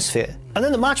atmosphere. And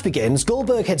then the match begins.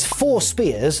 Goldberg hits 4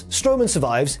 spears, Strowman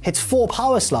survives, hits 4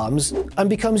 power slams, and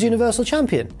becomes Universal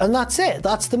Champion. And that's it.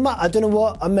 That's the match. I don't know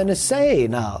what I'm meant to say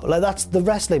now. Like, that's the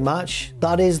wrestling match.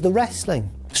 That is the wrestling.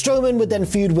 Strowman would then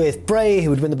feud with Bray,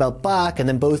 who would win the belt back, and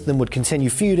then both of them would continue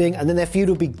feuding, and then their feud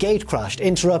would be gate crashed,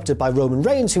 interrupted by Roman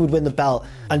Reigns, who would win the belt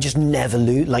and just never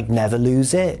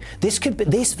lose it.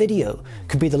 This video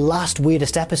could be the last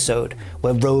weirdest episode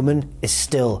where Roman is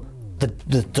still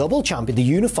the double champion, the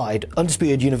unified,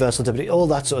 undisputed Universal WWE, all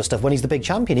that sort of stuff. When he's the big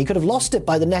champion, he could have lost it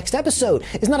by the next episode.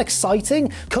 Isn't that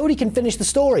exciting? Cody can finish the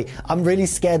story. I'm really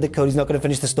scared that Cody's not going to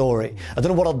finish the story. I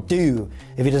don't know what I'll do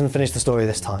if he doesn't finish the story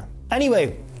this time.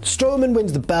 Anyway, Strowman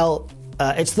wins the belt.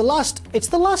 It's the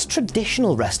last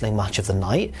traditional wrestling match of the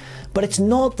night, but it's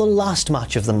not the last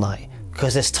match of the night,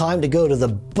 because it's time to go to the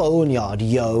boneyard,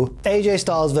 yo. AJ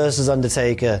Styles versus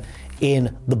Undertaker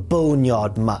in the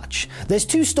Boneyard match. There's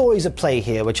two stories at play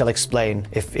here, which I'll explain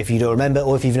if you don't remember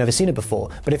or if you've never seen it before.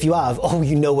 But if you have, oh,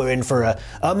 you know we're in for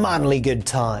a manly good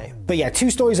time. But yeah, two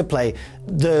stories at play.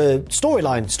 The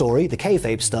storyline story, the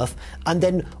kayfabe stuff, and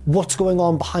then what's going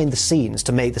on behind the scenes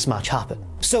to make this match happen.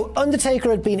 So Undertaker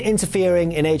had been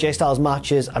interfering in AJ Styles'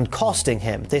 matches and costing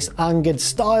him. This angered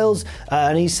Styles,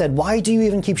 and he said, why do you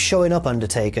even keep showing up,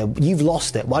 Undertaker? You've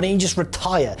lost it. Why don't you just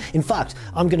retire? In fact,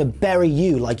 I'm going to bury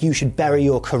you like you should bury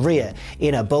your career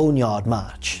in a Boneyard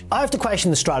match. I have to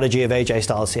question the strategy of AJ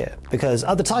Styles here, because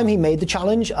at the time he made the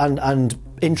challenge and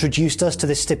introduced us to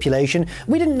this stipulation,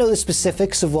 we didn't know the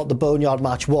specifics of what the Boneyard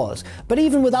match was. But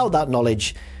even without that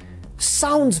knowledge,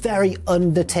 sounds very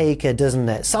Undertaker, doesn't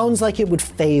it? Sounds like it would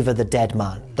favour the dead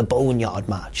man, the Boneyard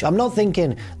match. I'm not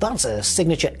thinking that's a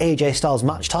signature AJ Styles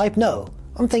match type, no.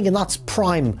 I'm thinking that's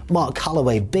prime Mark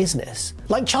Calloway business.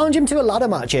 Like, challenge him to a ladder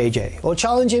match, AJ. Or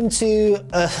challenge him to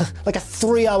like a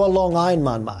 3-hour-long Iron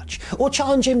Man match. Or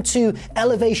challenge him to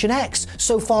Elevation X,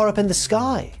 so far up in the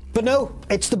sky. But no,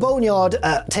 it's the Boneyard.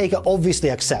 Taker obviously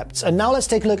accepts. And now let's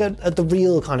take a look at the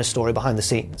real kind of story behind the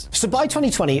scenes. So by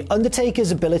 2020,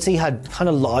 Undertaker's ability had kind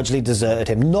of largely deserted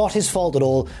him. Not his fault at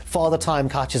all. Father Time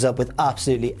catches up with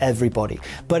absolutely everybody.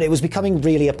 But it was becoming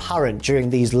really apparent during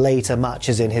these later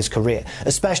matches in his career,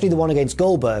 especially the one against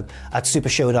Goldberg at Super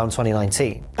Showdown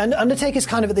 2019. And Undertaker's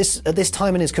kind of at this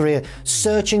time in his career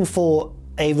searching for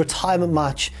a retirement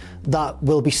match that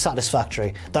will be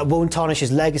satisfactory, that won't tarnish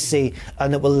his legacy,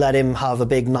 and that will let him have a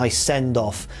big nice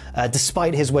send-off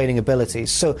despite his waning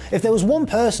abilities. So if there was one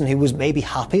person who was maybe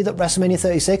happy that WrestleMania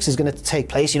 36 is going to take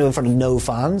place, in front of no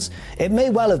fans, it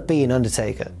may well have been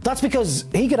Undertaker. That's because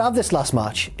he could have this last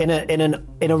match in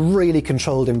a really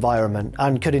controlled environment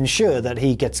and could ensure that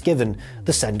he gets given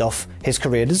the send-off his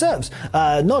career deserves.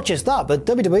 Not just that, but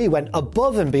WWE went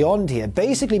above and beyond here,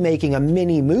 basically making a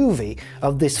mini movie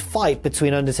of this fight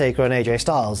between Undertaker and AJ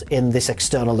Styles in this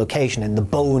external location in the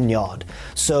Boneyard.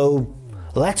 So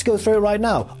let's go through it right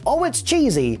now. Oh, it's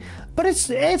cheesy, but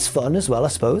it's fun as well, I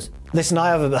suppose. Listen, I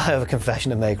have a confession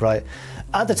to make, right?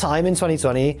 At the time in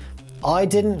 2020, I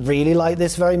didn't really like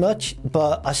this very much,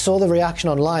 but I saw the reaction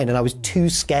online and I was too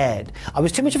scared. I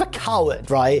was too much of a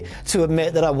coward, right, to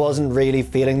admit that I wasn't really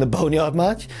feeling the Boneyard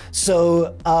match.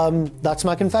 So that's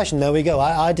my confession. There we go.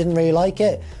 I didn't really like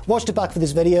it. Watched it back for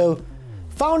this video.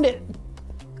 Found it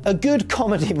a good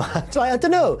comedy match. I don't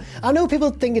know. I know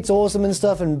people think it's awesome and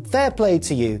stuff, and fair play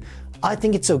to you. I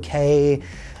think it's okay.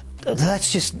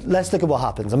 Let's look at what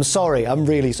happens. I'm sorry. I'm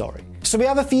really sorry. So we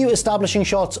have a few establishing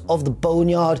shots of the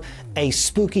Boneyard. A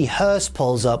spooky hearse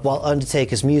pulls up while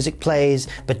Undertaker's music plays,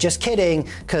 but just kidding,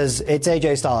 because it's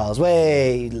AJ Styles.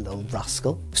 Way, little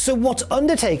rascal. So what's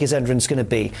Undertaker's entrance going to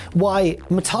be? Why,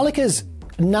 Metallica's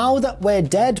Now That We're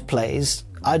Dead plays.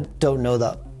 I don't know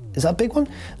that. Is that a big one?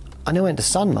 I know Enter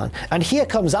Sandman. And here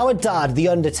comes our dad, The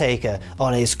Undertaker,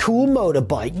 on his cool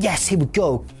motorbike. Yes, here we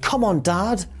go. Come on,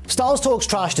 Dad. Styles talks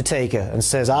trash to Taker and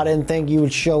says, I didn't think you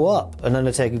would show up. And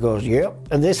Undertaker goes, yep.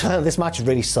 And this match is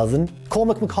really southern.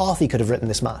 Cormac McCarthy could have written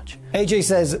this match. AJ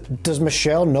says, does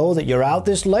Michelle know that you're out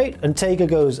this late? And Taker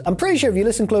goes, I'm pretty sure if you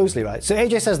listen closely, right? So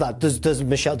AJ says that.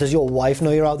 Does your wife know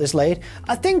you're out this late?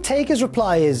 I think Taker's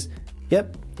reply is,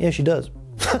 yep, yeah, she does.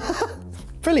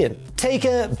 Brilliant.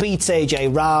 Taker beats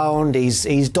AJ round,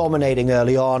 he's dominating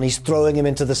early on, he's throwing him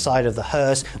into the side of the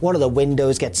hearse, one of the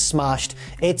windows gets smashed.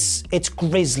 It's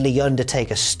grisly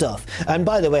Undertaker stuff. And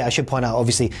by the way, I should point out,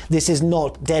 obviously, this is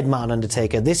not Dead Man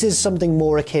Undertaker, this is something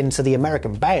more akin to the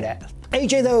American Badass.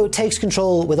 AJ, though, takes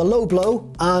control with a low blow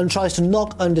and tries to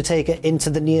knock Undertaker into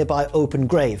the nearby open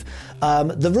grave.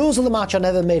 The rules of the match are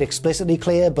never made explicitly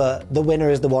clear, but the winner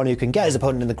is the one who can get his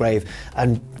opponent in the grave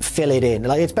and fill it in.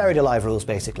 Like, it's buried alive rules,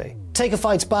 basically. Taker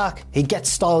fights back, he gets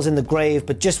Styles in the grave,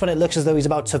 but just when it looks as though he's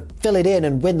about to fill it in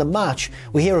and win the match,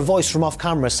 we hear a voice from off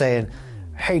camera saying,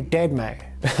 hey, dead man.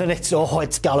 And it's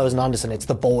Gallows and Anderson, it's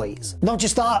the boys. Not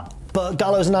just that, but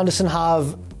Gallows and Anderson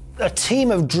have a team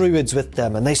of druids with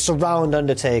them, and they surround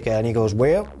Undertaker, and he goes,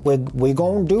 well, we're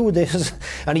gonna do this.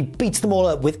 And he beats them all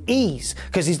up with ease,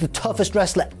 because he's the toughest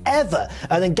wrestler ever.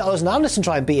 And then Gallows and Anderson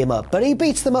try and beat him up, but he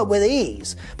beats them up with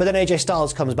ease. But then AJ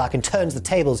Styles comes back and turns the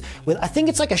tables with, I think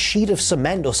it's like a sheet of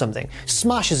cement or something,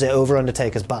 smashes it over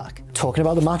Undertaker's back. Talking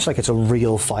about the match like it's a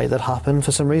real fight that happened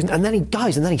for some reason. And then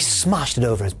he smashed it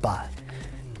over his back.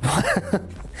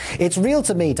 It's real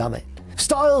to me, damn it.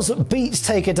 Styles beats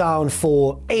Taker down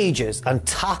for ages and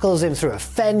tackles him through a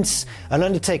fence, and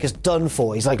Undertaker's done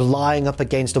for. He's like lying up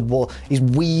against a wall. He's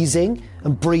wheezing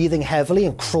and breathing heavily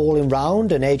and crawling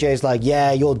round, and AJ's like,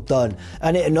 yeah, you're done.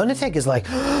 And Undertaker's like,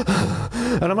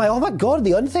 and I'm like, oh my God,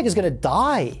 the Undertaker's gonna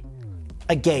die.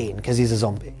 again, because he's a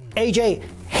zombie. AJ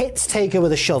hits Taker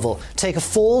with a shovel. Taker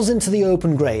falls into the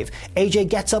open grave. AJ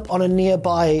gets up on a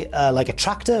nearby, like a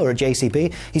tractor or a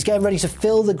JCB. He's getting ready to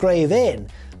fill the grave in.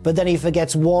 But then he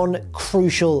forgets one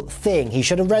crucial thing. He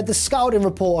should have read the scouting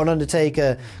report on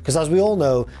Undertaker, because as we all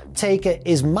know, Taker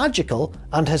is magical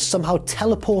and has somehow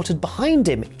teleported behind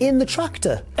him in the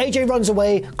tractor. AJ runs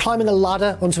away, climbing a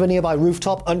ladder onto a nearby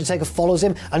rooftop. Undertaker follows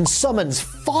him and summons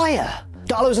fire.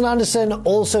 Gallows and Anderson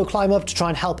also climb up to try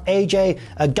and help AJ.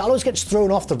 Gallows gets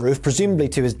thrown off the roof, presumably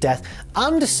to his death.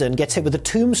 Anderson gets hit with a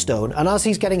tombstone, and as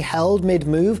he's getting held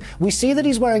mid-move, we see that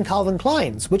he's wearing Calvin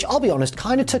Klein's, which I'll be honest,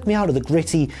 kind of took me out of the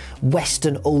gritty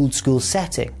Western old-school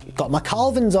setting. Got my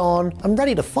Calvins on, I'm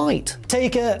ready to fight.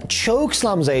 Taker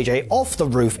chokeslams AJ off the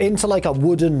roof into like a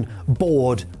wooden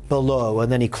board below, and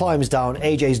then he climbs down.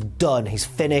 AJ's done, he's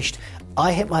finished.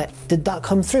 Did that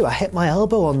come through? I hit my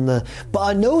elbow on the, but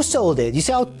I no-sold it. You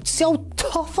see how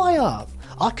tough I am?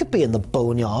 I could be in the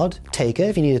boneyard. Taker,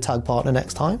 if you need a tag partner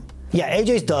next time. Yeah,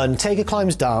 AJ's done. Taker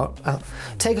climbs down.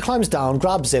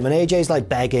 Grabs him, and AJ's like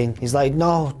begging. He's like,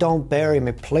 no, don't bury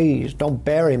me, please, don't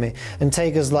bury me. And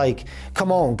Taker's like,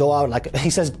 come on, go out like, he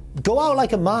says, go out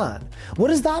like a man. What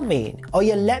does that mean? Oh,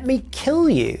 you let me kill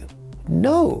you?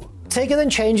 No. Taker then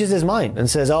changes his mind and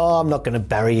says, oh, I'm not going to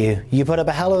bury you. You put up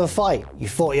a hell of a fight. You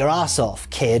fought your ass off,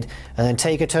 kid. And then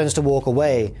Taker turns to walk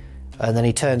away, and then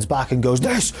he turns back and goes,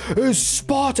 this is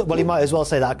Sparta. Well, he might as well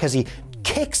say that, because he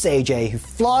kicks AJ, who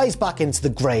flies back into the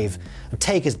grave, and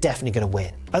Taker's definitely going to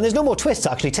win. And there's no more twists,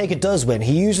 actually. Taker does win.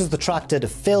 He uses the tractor to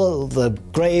fill the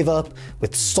grave up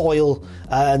with soil,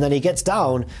 and then he gets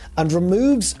down and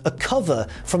removes a cover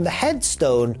from the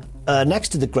headstone next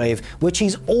to the grave, which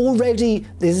he's already,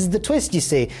 this is the twist, you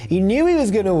see, he knew he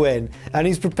was going to win, and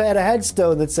he's prepared a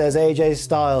headstone that says AJ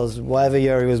Styles, whatever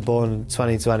year he was born,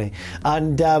 2020.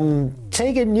 And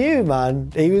Taker knew,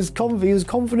 man, he was a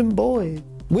confident boy.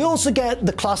 We also get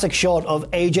the classic shot of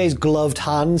AJ's gloved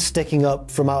hand sticking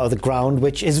up from out of the ground,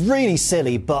 which is really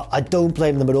silly, but I don't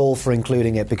blame them at all for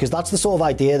including it, because that's the sort of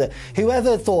idea that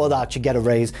whoever thought of that should get a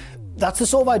raise. That's the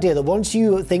sort of idea that once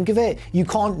you think of it, you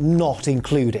can't not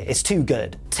include it. It's too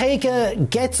good. Taker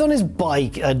gets on his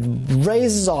bike and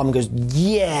raises his arm and goes,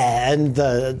 yeah, and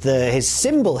his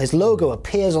symbol, his logo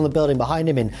appears on the building behind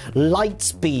him in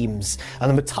lights beams,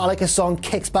 and the Metallica song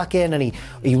kicks back in, and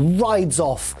he rides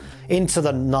off into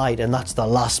the night, and that's the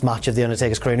last match of The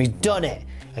Undertaker's career, and he's done it.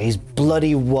 He's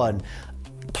bloody won.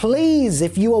 Please,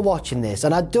 if you are watching this,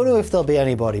 and I don't know if there'll be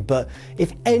anybody, but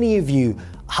if any of you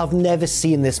have never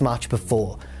seen this match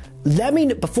before, let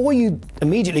me, before you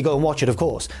immediately go and watch it, of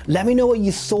course, let me know what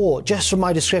you thought just from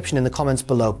my description in the comments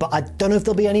below. But I don't know if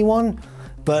there'll be anyone.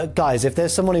 But guys, if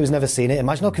there's someone who's never seen it,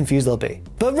 imagine how confused they'll be.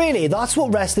 But really, that's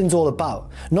what wrestling's all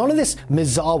about. None of this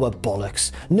Mizawa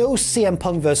bollocks. No CM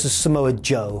Punk versus Samoa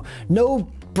Joe. No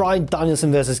Bryan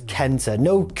Danielson versus Kenta.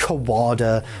 No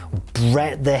Kawada,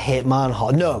 Bret the Hitman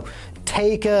Hart. No,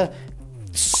 Taker,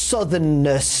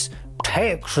 Southernness,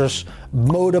 Texas,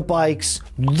 motorbikes,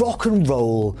 rock and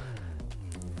roll.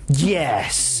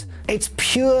 Yes. It's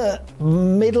pure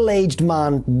middle-aged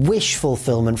man wish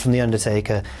fulfillment from The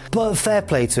Undertaker. But fair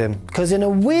play to him, because in a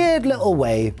weird little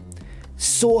way,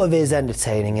 sort of is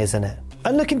entertaining, isn't it?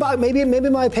 And looking back, maybe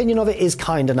my opinion of it is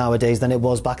kinder nowadays than it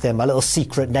was back then. My little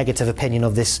secret negative opinion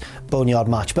of this Boneyard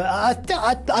match. But I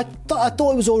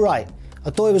thought it was all right. I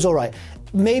thought it was all right.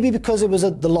 Maybe because it was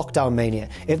the lockdown mania.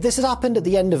 If this had happened at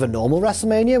the end of a normal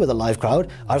WrestleMania with a live crowd,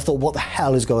 I'd have thought, what the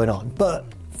hell is going on? But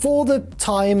for the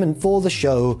time and for the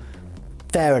show,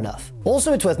 fair enough.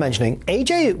 Also, it's worth mentioning,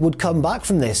 AJ would come back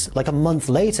from this like a month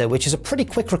later, which is a pretty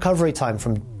quick recovery time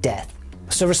from death.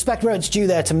 So respect where it's due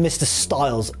there to Mr.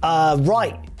 Styles.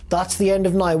 Right, that's the end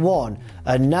of night one,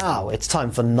 and now it's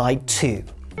time for night two.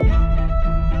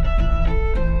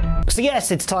 So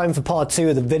yes, it's time for part two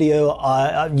of the video.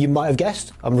 You might have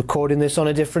guessed, I'm recording this on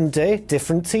a different day,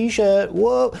 different t-shirt,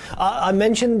 whoa. I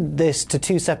mentioned this to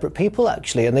two separate people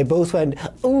actually, and they both went,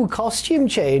 ooh, costume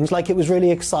change, like it was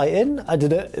really exciting. I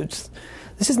don't know, this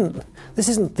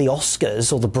isn't the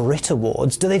Oscars or the Brit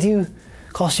Awards. Do they do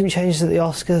costume changes at the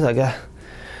Oscars? I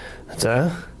don't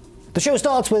know. The show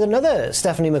starts with another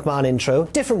Stephanie McMahon intro,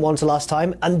 different one to last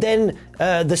time, and then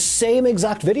the same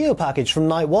exact video package from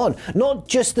night one. Not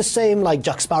just the same, like,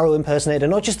 Jack Sparrow impersonator,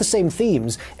 not just the same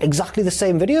themes, exactly the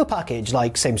same video package,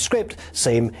 like same script,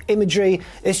 same imagery.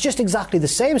 It's just exactly the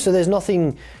same, so there's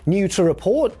nothing new to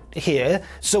report here.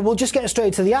 So we'll just get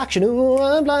straight to the action. Ooh,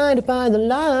 I'm blinded by the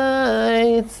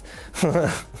lights.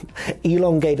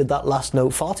 Elongated that last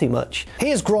note far too much.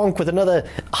 Here's Gronk with another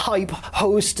hype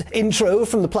host intro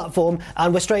from the platform form,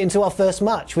 and we're straight into our first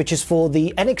match, which is for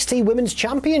the NXT Women's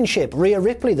Championship. Rhea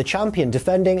Ripley, the champion,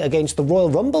 defending against the Royal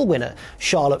Rumble winner,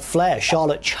 Charlotte Flair.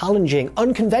 Charlotte challenging,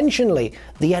 unconventionally,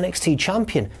 the NXT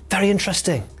champion. Very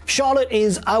interesting. Charlotte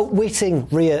is outwitting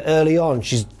Rhea early on.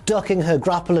 She's ducking her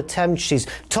grapple attempt, she's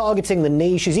targeting the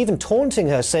knee, she's even taunting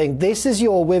her, saying, "This is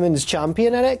your women's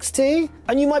champion, NXT?"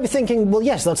 And you might be thinking, well,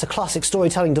 yes, that's a classic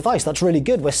storytelling device. That's really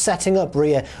good. We're setting up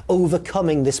Rhea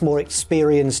overcoming this more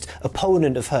experienced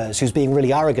opponent of hers who's being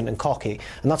really arrogant and cocky.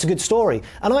 And that's a good story.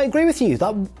 And I agree with you.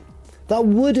 That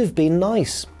would have been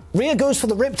nice. Rhea goes for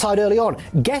the riptide early on,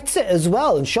 gets it as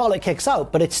well, and Charlotte kicks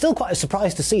out, but it's still quite a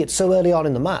surprise to see it so early on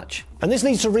in the match. And this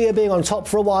leads to Rhea being on top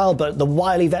for a while, but the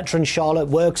wily veteran Charlotte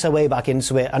works her way back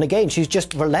into it, and again, she's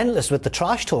just relentless with the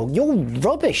trash talk. "You're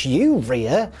rubbish, you,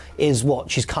 Rhea," is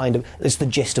what she's is the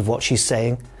gist of what she's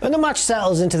saying. And the match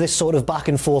settles into this sort of back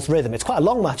and forth rhythm. It's quite a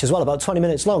long match as well, about 20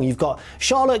 minutes long. You've got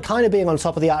Charlotte kind of being on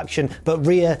top of the action, but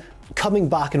Rhea coming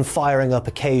back and firing up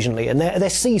occasionally, and they're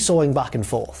seesawing back and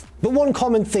forth. But one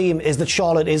common theme is that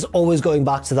Charlotte is always going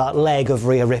back to that leg of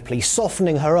Rhea Ripley,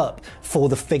 softening her up for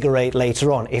the figure eight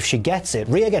later on, if she gets it.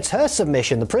 Rhea gets her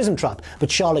submission, the prison trap, but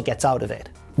Charlotte gets out of it.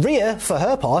 Rhea, for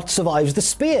her part, survives the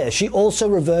spear. She also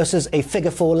reverses a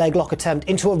figure four leg lock attempt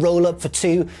into a roll-up for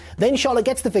two. Then Charlotte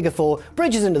gets the figure four,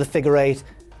 bridges into the figure eight.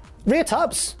 Rhea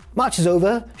taps. Match is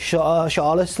over.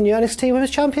 Charlotte's the new NXT Women's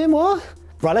Champion, what?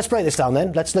 Right, let's break this down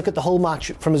then. Let's look at the whole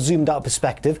match from a zoomed out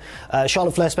perspective.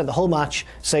 Charlotte Flair spent the whole match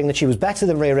saying that she was better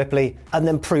than Rhea Ripley and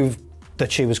then proved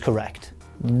that she was correct.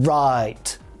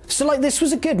 Right. So, this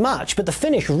was a good match, but the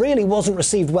finish really wasn't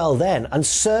received well then, and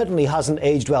certainly hasn't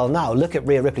aged well now. Look at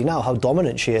Rhea Ripley now, how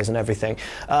dominant she is and everything.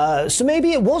 So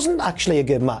maybe it wasn't actually a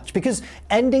good match, because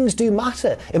endings do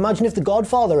matter. Imagine if The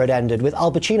Godfather had ended with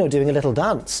Al Pacino doing a little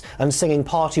dance and singing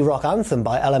Party Rock Anthem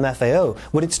by LMFAO.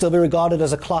 Would it still be regarded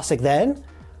as a classic then?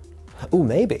 Ooh,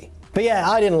 maybe. But yeah,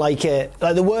 I didn't like it.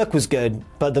 The work was good,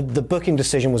 but the booking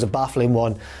decision was a baffling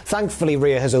one. Thankfully,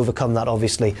 Rhea has overcome that,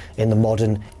 obviously, in the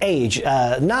modern age.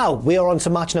 Now, we are on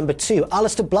to match number 2.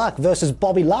 Aleister Black versus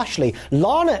Bobby Lashley.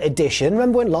 Lana edition.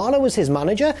 Remember when Lana was his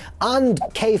manager? And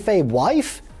kayfabe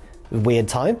wife? Weird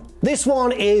time. This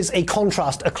one is a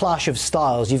contrast, a clash of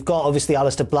styles. You've got, obviously,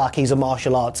 Aleister Black. He's a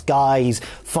martial arts guy. He's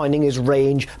finding his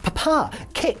range.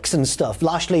 Kicks and stuff.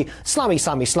 Lashley, slammy,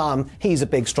 sammy, slam. He's a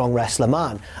big, strong wrestler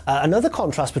man. Another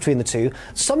contrast between the two.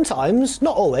 Sometimes,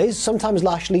 not always, sometimes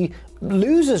Lashley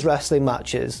loses wrestling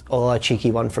matches. Oh, a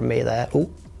cheeky one from me there.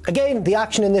 Ooh. Again, the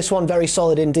action in this one, very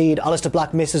solid indeed. Aleister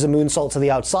Black misses a moonsault to the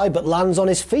outside, but lands on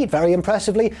his feet very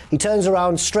impressively. He turns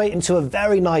around straight into a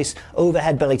very nice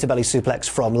overhead belly-to-belly suplex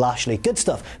from Lashley. Good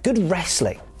stuff. Good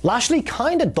wrestling. Lashley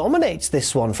kind of dominates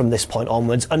this one from this point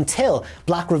onwards until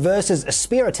Black reverses a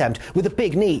spear attempt with a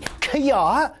big knee.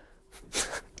 Kaya!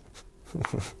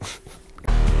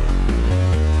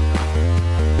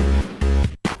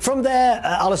 From there,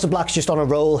 Aleister Black's just on a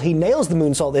roll. He nails the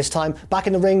moonsault this time. Back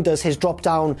in the ring, does his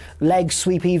drop-down leg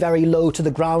sweepy, very low to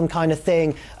the ground kind of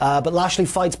thing. But Lashley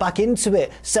fights back into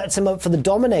it, sets him up for the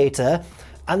Dominator.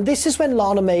 And this is when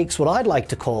Lana makes what I'd like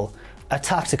to call a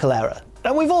tactical error.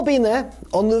 And we've all been there,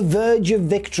 on the verge of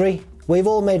victory. We've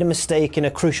all made a mistake in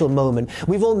a crucial moment.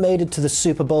 We've all made it to the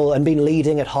Super Bowl and been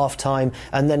leading at halftime,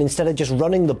 and then instead of just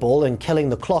running the ball and killing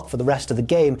the clock for the rest of the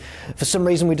game, for some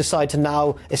reason we decide to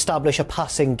now establish a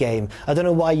passing game. I don't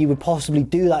know why you would possibly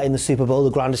do that in the Super Bowl,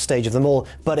 the grandest stage of them all,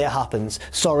 but it happens.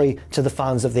 Sorry to the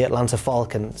fans of the Atlanta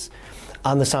Falcons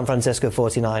and the San Francisco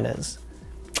 49ers.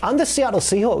 And the Seattle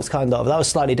Seahawks, kind of. That was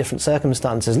slightly different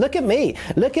circumstances. Look at me.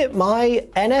 Look at my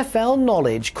NFL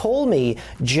knowledge. Call me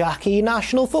Jackie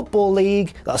National Football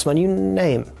League. That's my new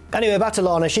name. Anyway, back to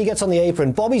Lana. She gets on the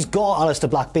apron. Bobby's got Aleister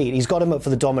Black beat. He's got him up for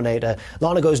the Dominator.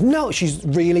 Lana goes, no. She's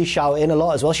really shouting a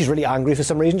lot as well. She's really angry for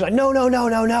some reason. She's like, no, no, no,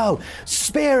 no, no.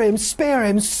 Spare him, spare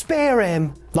him, spare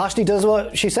him. Lashley does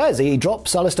what she says. He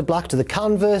drops Aleister Black to the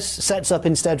canvas, sets up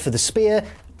instead for the spear,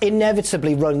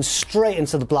 inevitably runs straight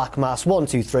into the Black Mass. 1,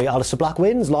 2, 3. Aleister Black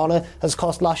wins. Lana has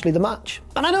cost Lashley the match.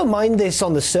 And I don't mind this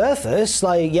on the surface.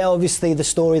 Yeah, obviously the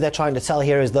story they're trying to tell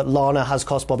here is that Lana has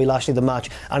cost Bobby Lashley the match,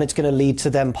 and it's going to lead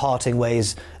to them parting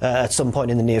ways at some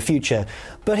point in the near future.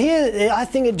 But here, I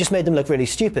think it just made them look really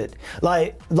stupid.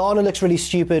 Lana looks really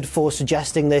stupid for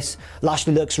suggesting this.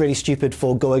 Lashley looks really stupid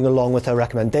for going along with her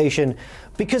recommendation,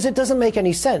 because it doesn't make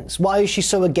any sense. Why is she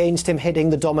so against him hitting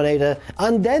the Dominator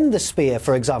and then the spear,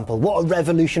 for example? What a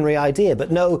revolutionary idea.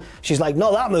 But no, she's like,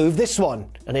 not that move, this one.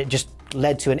 And it just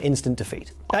led to an instant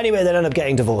defeat. Anyway, they end up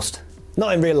getting divorced.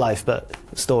 Not in real life, but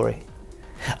story.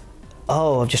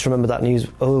 Oh, I've just remembered that news.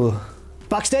 Oh,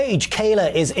 Backstage,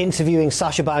 Kayla is interviewing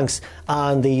Sasha Banks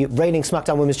and the reigning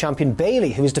SmackDown Women's Champion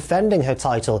Bayley, who is defending her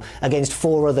title against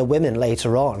 4 other women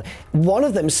later on. One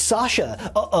of them,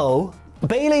 Sasha.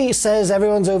 Bayley says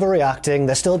everyone's overreacting,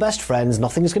 they're still best friends,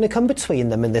 nothing's going to come between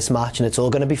them in this match and it's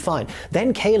all going to be fine.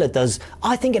 Then Kayla does,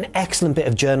 I think, an excellent bit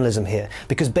of journalism here,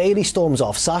 because Bayley storms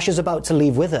off, Sasha's about to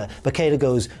leave with her, but Kayla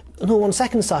goes, no, 1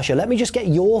 second, Sasha, let me just get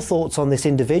your thoughts on this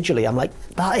individually. I'm like,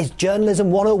 that is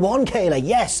journalism 101, Kayla,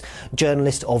 yes,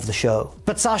 journalist of the show.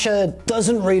 But Sasha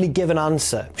doesn't really give an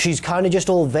answer. She's kind of just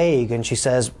all vague, and she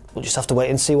says, we'll just have to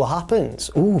wait and see what happens.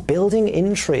 Ooh, building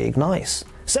intrigue, nice.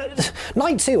 So,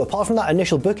 night 2, apart from that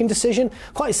initial booking decision,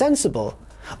 quite sensible.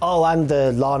 Oh, and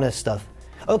the Lana stuff.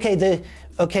 Okay,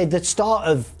 the start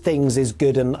of things is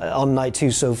good on night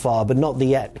 2 so far, but not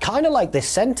the end. Kind of like this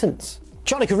sentence.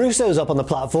 Johnny Caruso's up on the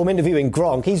platform interviewing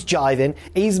Gronk. He's jiving,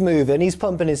 he's moving, he's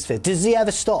pumping his fist. Does he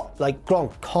ever stop? Like,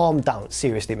 Gronk, calm down.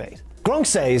 Seriously, mate. Gronk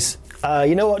says,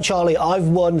 you know what, Charlie? I've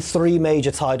won 3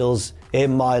 major titles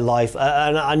in my life,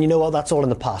 and you know what, that's all in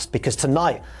the past, because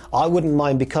tonight I wouldn't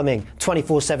mind becoming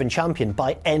 24/7 champion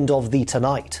by end of the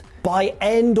tonight. By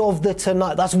end of the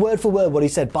tonight. That's word for word what he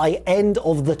said. By end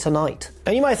of the tonight.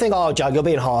 And you might think, oh, Jag, you're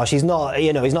being harsh. He's not,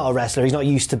 he's not a wrestler. He's not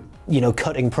used to,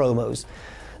 cutting promos.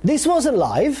 This wasn't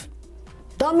live.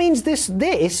 That means this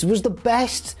was the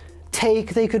best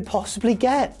take they could possibly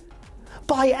get.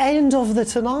 By end of the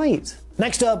tonight.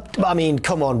 Next up, I mean,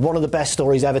 come on, one of the best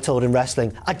stories ever told in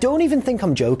wrestling. I don't even think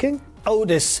I'm joking.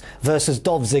 Otis versus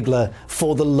Dolph Ziggler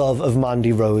for the love of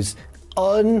Mandy Rose.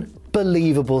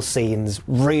 Unbelievable scenes,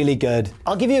 really good.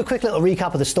 I'll give you a quick little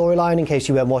recap of the storyline in case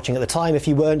you weren't watching at the time. If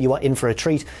you weren't, you are in for a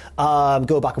treat.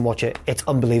 Go back and watch it. It's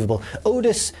unbelievable.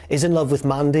 Otis is in love with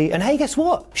Mandy, and hey, guess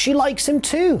what? She likes him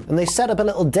too. And they set up a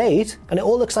little date, and it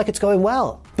all looks like it's going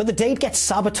well. But the date gets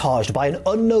sabotaged by an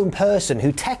unknown person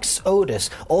who texts Otis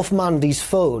off Mandy's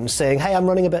phone saying, hey, I'm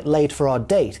running a bit late for our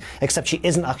date, except she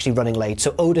isn't actually running late.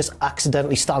 So Otis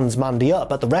accidentally stands Mandy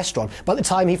up at the restaurant. By the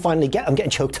time he finally I'm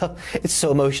getting choked up. It's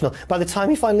so emotional. By the time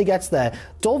he finally gets there,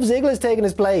 Dolph Ziggler's taking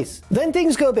his place. Then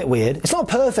things go a bit weird. It's not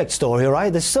a perfect story,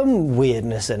 alright? There's some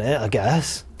weirdness in it, I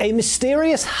guess. A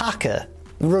mysterious hacker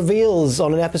reveals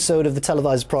on an episode of the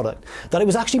televised product that it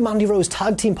was actually Mandy Rose's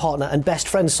tag team partner and best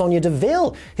friend Sonya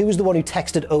Deville who was the one who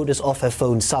texted Otis off her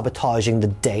phone sabotaging the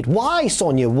date. Why,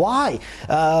 Sonya? Why?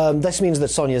 This means that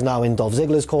Sonya is now in Dolph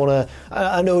Ziggler's corner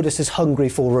and Otis is hungry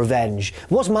for revenge.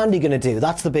 What's Mandy going to do?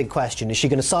 That's the big question. Is she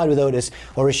going to side with Otis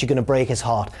or is she going to break his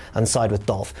heart and side with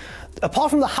Dolph?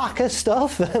 Apart from the hacker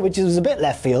stuff, which is a bit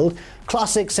left field,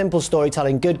 classic simple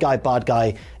storytelling, good guy, bad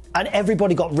guy. And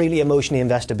everybody got really emotionally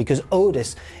invested because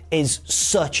Otis is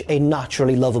such a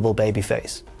naturally lovable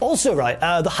babyface. Also, right,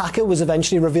 the hacker was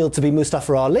eventually revealed to be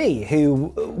Mustafa Ali,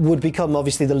 who would become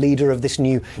obviously the leader of this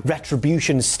new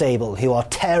Retribution stable, who are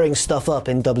tearing stuff up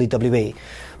in WWE.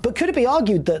 But could it be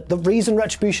argued that the reason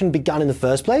Retribution began in the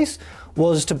first place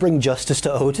was to bring justice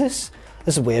to Otis?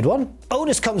 That's a weird one.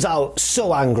 Otis comes out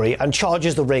so angry and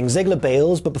charges the ring. Ziggler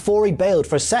bails, but before he bailed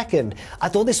for a second, I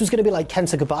thought this was going to be like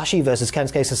Kenta Kobashi versus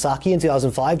Kensuke Sasaki in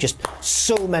 2005. Just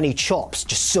so many chops,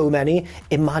 just so many.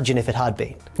 Imagine if it had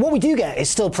been. What we do get is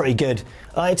still pretty good.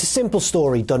 It's a simple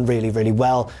story done really, really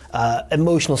well.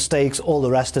 Emotional stakes, all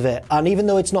the rest of it. And even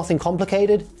though it's nothing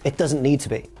complicated, it doesn't need to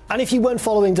be. And if you weren't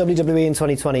following WWE in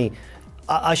 2020,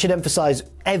 I should emphasise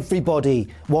everybody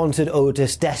wanted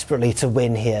Otis desperately to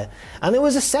win here. And there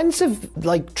was a sense of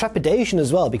trepidation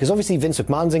as well, because obviously Vince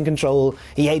McMahon's in control,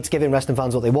 he hates giving wrestling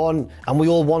fans what they want, and we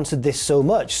all wanted this so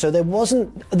much. So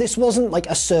this wasn't like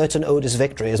a certain Otis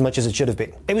victory as much as it should have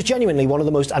been. It was genuinely one of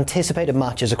the most anticipated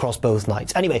matches across both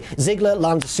nights. Anyway, Ziggler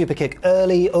lands a super kick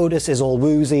early, Otis is all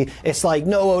woozy. It's like,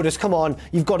 no Otis, come on,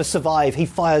 you've got to survive. He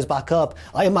fires back up.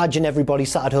 I imagine everybody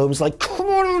sat at home is like, come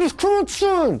on Otis, come on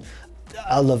son.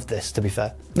 I love this, to be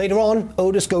fair. Later on,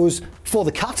 Otis goes for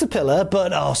the caterpillar,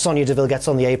 but Sonya Deville gets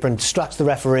on the apron, distracts the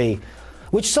referee,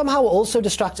 which somehow also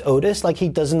distracts Otis, like he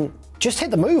doesn't just hit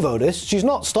the move, Otis. She's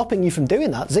not stopping you from doing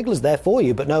that. Ziggler's there for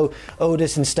you, but no,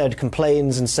 Otis instead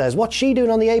complains and says, what's she doing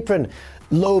on the apron?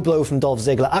 Low blow from Dolph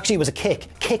Ziggler. Actually, it was a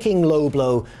kicking low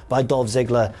blow by Dolph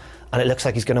Ziggler, and it looks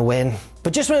like he's going to win.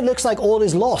 But just when it looks like all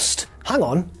is lost, hang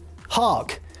on,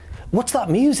 hark, what's that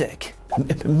music?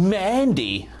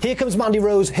 Mandy. Here comes Mandy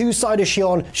Rose. Whose side is she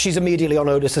on? She's immediately on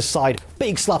Otis' side.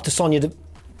 Big slap to Sonya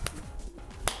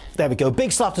There we go.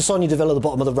 Big slap to Sonya Deville at the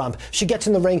bottom of the ramp. She gets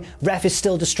in the ring. Ref is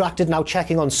still distracted, now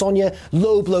checking on Sonya.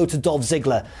 Low blow to Dolph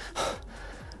Ziggler.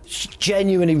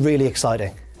 Genuinely really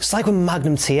exciting. It's like when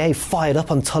Magnum TA fired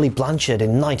up on Tully Blanchard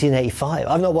in 1985.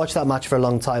 I've not watched that match for a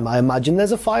long time. I imagine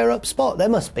there's a fire-up spot. There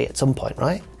must be at some point,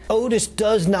 right? Otis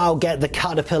does now get the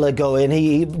caterpillar going.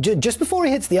 He just before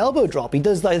he hits the elbow drop, he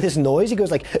does like this noise. He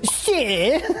goes like,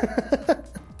 shit.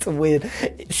 It's a weird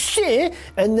shit,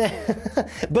 and then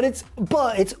but it's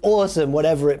awesome,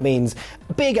 whatever it means.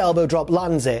 Big elbow drop,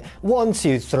 lands it. 1,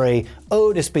 2, 3.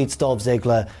 Otis beats Dolph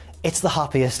Ziggler. It's the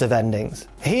happiest of endings.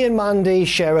 He and Mandy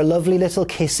share a lovely little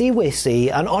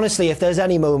kissy-wissy, and honestly, if there's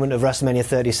any moment of WrestleMania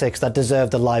 36 that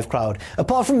deserved a live crowd,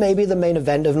 apart from maybe the main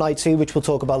event of Night 2, which we'll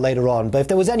talk about later on, but if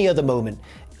there was any other moment,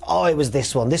 oh, it was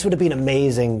this one. This would have been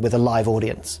amazing with a live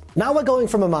audience. Now we're going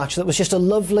from a match that was just a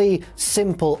lovely,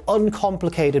 simple,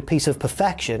 uncomplicated piece of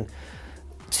perfection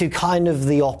to kind of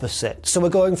the opposite. So we're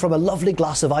going from a lovely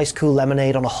glass of ice cool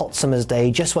lemonade on a hot summer's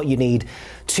day, just what you need,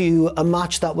 to a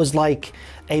match that was like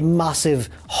a massive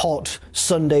hot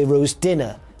Sunday roast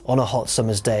dinner on a hot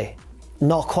summer's day.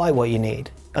 Not quite what you need.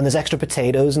 And there's extra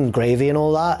potatoes and gravy and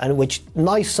all that, and which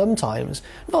nice sometimes,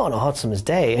 not on a hot summer's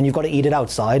day, and you've got to eat it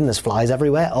outside and there's flies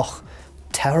everywhere. Oh,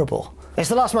 terrible. It's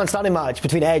the last man standing match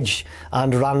between Edge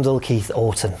and Randall Keith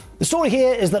Orton. The story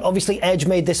here is that obviously Edge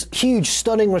made this huge,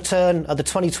 stunning return at the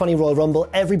 2020 Royal Rumble.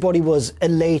 Everybody was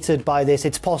elated by this.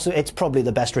 It's probably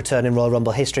the best return in Royal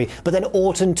Rumble history. But then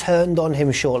Orton turned on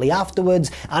him shortly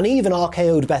afterwards, and even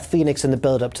RKO'd Beth Phoenix in the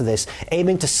build-up to this,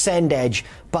 aiming to send Edge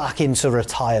back into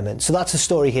retirement. So that's the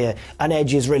story here, and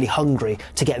Edge is really hungry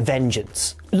to get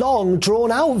vengeance. Long,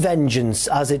 drawn-out vengeance,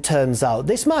 as it turns out.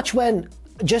 This match went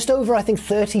just over, I think,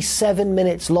 37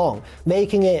 minutes long,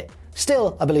 making it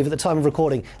still, I believe at the time of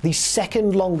recording, the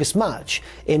second longest match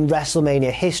in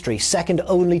WrestleMania history, second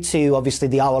only to, obviously,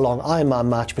 the hour-long Iron Man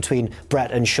match between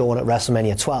Bret and Shawn at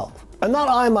WrestleMania 12. And that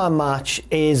Iron Man match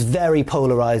is very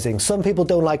polarizing. Some people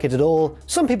don't like it at all,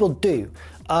 some people do.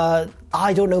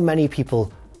 I don't know many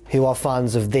people who are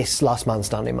fans of this last man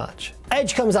standing match.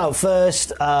 Edge comes out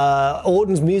first,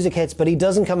 Orton's music hits, but he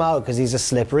doesn't come out because he's a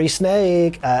slippery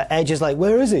snake. Edge is like,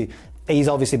 where is he? He's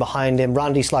obviously behind him.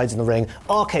 Randy slides in the ring,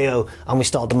 RKO, and we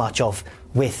start the match off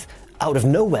with, out of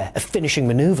nowhere, a finishing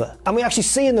maneuver. And we actually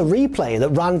see in the replay that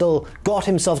Randall got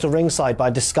himself to ringside by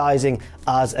disguising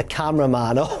as a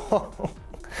cameraman. Oh,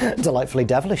 delightfully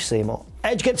devilish, Seymour.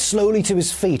 Edge gets slowly to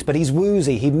his feet, but he's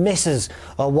woozy. He misses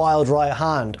a wild right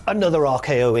hand. Another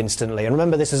RKO instantly. And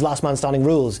remember, this is last man standing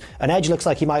rules. And Edge looks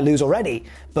like he might lose already,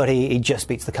 but he just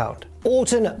beats the count.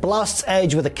 Orton blasts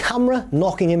Edge with a camera,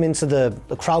 knocking him into the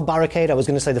crowd barricade. I was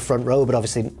going to say the front row, but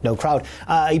obviously no crowd.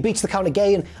 He beats the count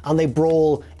again, and they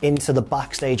brawl into the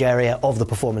backstage area of the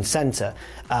Performance Center.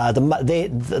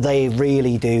 They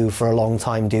really do, for a long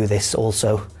time, do this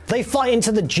also. They fight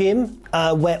into the gym,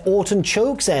 where Orton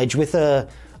chokes Edge with a,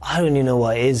 I don't even know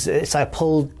what it is. It's like a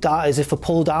pull down. Is it for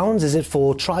pull downs? Is it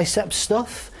for tricep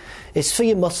stuff? It's for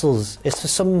your muscles. It's for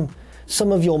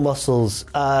some of your muscles.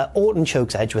 Orton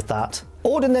chokes Edge with that.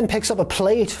 Orton then picks up a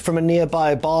plate from a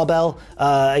nearby barbell.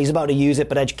 He's about to use it,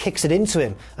 but Edge kicks it into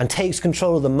him and takes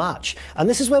control of the match. And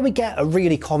this is where we get a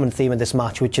really common theme of this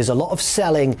match, which is a lot of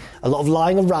selling, a lot of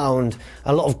lying around,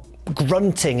 a lot of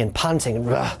grunting and panting.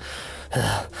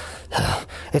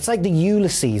 It's like the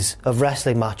Ulysses of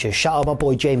wrestling matches. Shout out my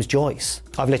boy James Joyce.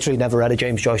 I've literally never read a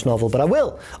James Joyce novel, but I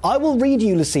will. I will read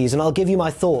Ulysses and I'll give you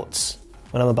my thoughts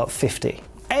when I'm about 50.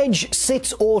 Edge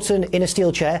sits Orton in a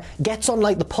steel chair, gets on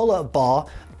like the pull-up bar,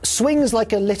 swings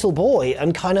like a little boy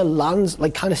and kind of lands,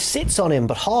 like kind of sits on him,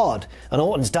 but hard. And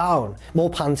Orton's down. More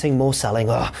panting, more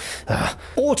selling.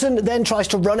 Orton then tries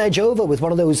to run Edge over with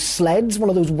one of those sleds, one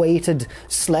of those weighted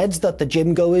sleds that the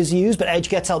gym goers use, but Edge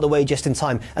gets out of the way just in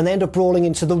time. And they end up brawling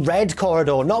into the red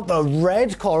corridor, not the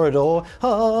red corridor.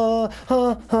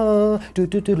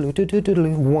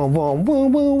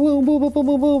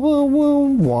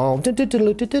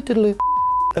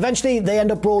 Eventually, they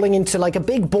end up brawling into like a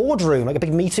big boardroom, like a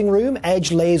big meeting room.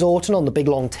 Edge lays Orton on the big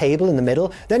long table in the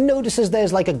middle, then notices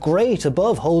there's like a grate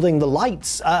above holding the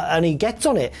lights, and he gets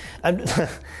on it. And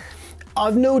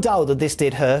I've no doubt that this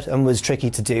did hurt and was tricky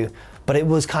to do, but it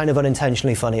was kind of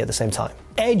unintentionally funny at the same time.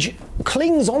 Edge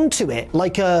clings onto it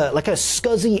like a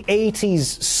scuzzy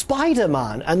 80s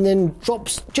Spider-Man, and then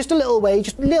drops just a little way,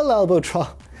 just a little elbow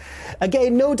drop.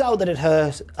 Again, no doubt that it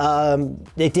hurt.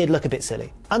 It did look a bit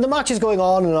silly. And the match is going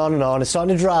on and on and on. It's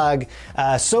starting to drag.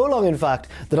 So long, in fact,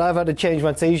 that I've had to change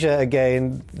my t-shirt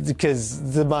again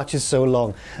because the match is so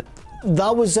long.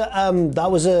 That was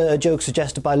a joke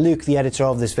suggested by Luke, the editor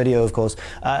of this video, of course.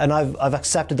 And I've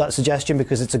accepted that suggestion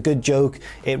because it's a good joke.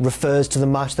 It refers to the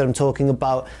match that I'm talking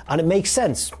about. And it makes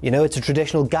sense. You know, it's a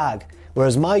traditional gag.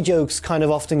 Whereas my jokes kind of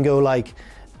often go like,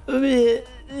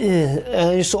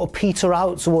 and just sort of peter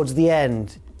out towards the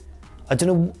end. I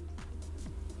don't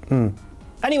know.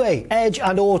 Anyway, Edge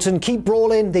and Orton keep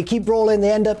brawling,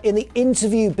 they end up in the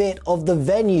interview bit of the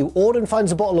venue. Orton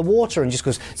finds a bottle of water and just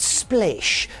goes,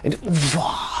 splish,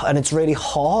 and it's really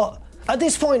hot. At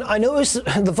this point, I noticed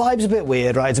the vibe's a bit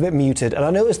weird, right? It's a bit muted, and I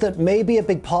noticed that maybe a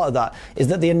big part of that is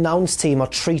that the announce team are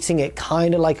treating it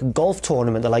kind of like a golf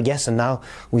tournament. They're like, yes, and now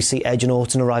we see Edge and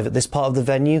Orton arrive at this part of the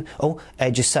venue. Oh,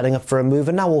 Edge is setting up for a move,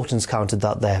 and now Orton's countered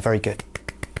that there. Very good.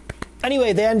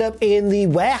 Anyway, they end up in the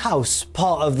warehouse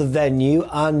part of the venue,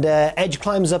 and Edge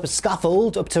climbs up a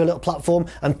scaffold up to a little platform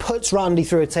and puts Randy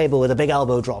through a table with a big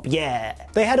elbow drop. Yeah.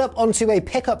 They head up onto a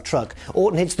pickup truck.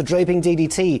 Orton hits the draping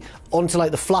DDT onto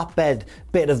like the flatbed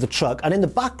bit of the truck, and in the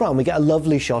background we get a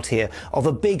lovely shot here of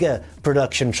a bigger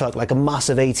production truck, like a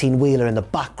massive 18-wheeler in the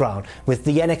background with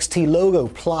the NXT logo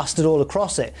plastered all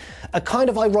across it. A kind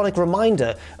of ironic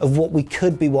reminder of what we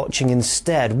could be watching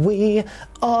instead. We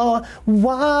are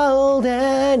wild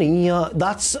and young.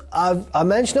 That's, I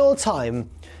mention it all the time,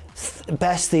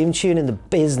 best theme tune in the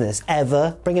business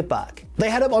ever. Bring it back. They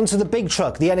head up onto the big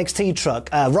truck, the NXT truck,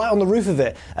 right on the roof of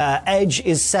it. Edge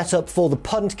is set up for the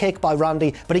punt kick by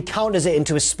Randy, but he counters it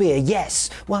into a spear. Yes,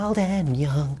 wild and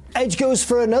young. Edge goes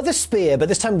for another spear, but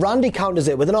this time Randy counters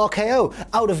it with an RKO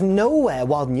out of nowhere,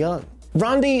 wild and young.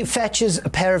 Randy fetches a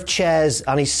pair of chairs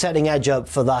and he's setting Edge up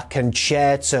for that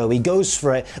concerto. He goes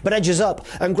for it, but Edge is up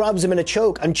and grabs him in a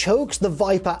choke and chokes the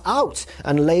Viper out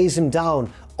and lays him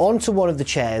down onto one of the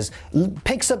chairs,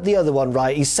 picks up the other one,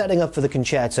 right? He's setting up for the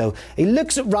concerto. He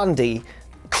looks at Randy,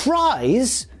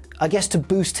 cries, I guess to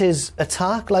boost his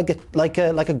attack, like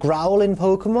a growl in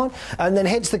Pokemon, and then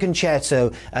hits the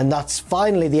concerto, and that's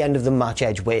finally the end of the match.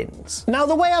 Edge wins. Now,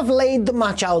 the way I've laid the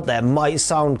match out there might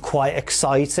sound quite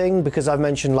exciting because I've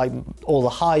mentioned like all the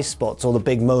high spots, all the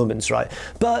big moments, right?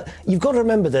 But you've got to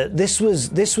remember that this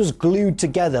was glued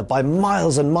together by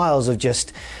miles and miles of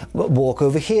just walk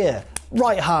over here,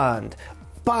 right hand,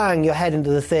 bang your head into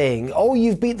the thing. Oh,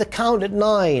 you've beat the count at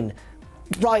 9.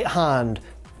 Right hand,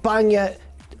 bang your...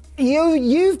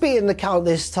 You've beaten the count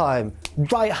this time.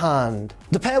 Right hand.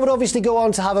 The pair would obviously go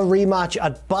on to have a rematch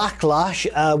at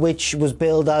Backlash, which was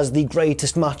billed as the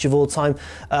greatest match of all time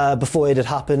before it had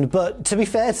happened. But to be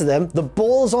fair to them, the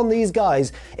balls on these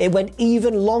guys, it went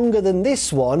even longer than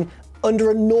this one under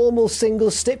a normal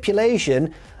single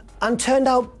stipulation and turned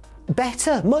out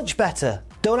better, much better.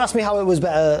 Don't ask me how it was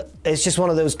better. It's just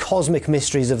one of those cosmic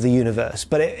mysteries of the universe.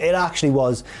 But it actually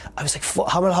was. I was like,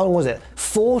 how long was it?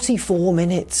 44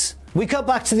 minutes. We cut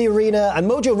back to the arena and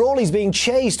Mojo Rawley's being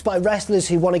chased by wrestlers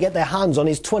who want to get their hands on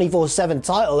his 24/7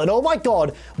 title. And oh my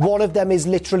God, one of them is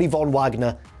literally Von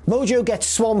Wagner. Mojo gets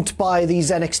swamped by these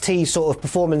NXT sort of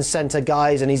performance center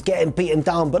guys and he's getting beaten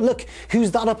down. But look, who's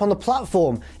that up on the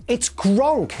platform? It's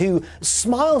Gronk, who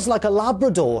smiles like a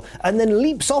Labrador and then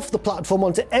leaps off the platform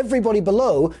onto everybody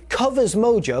below, covers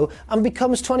Mojo and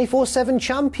becomes 24/7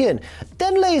 champion.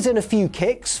 Then lays in a few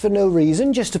kicks for no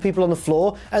reason, just to people on the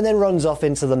floor, and then runs off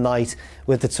into the night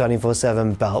with the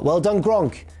 24/7 belt. Well done,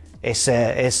 Gronk.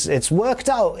 It's worked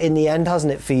out in the end,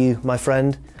 hasn't it, for you, my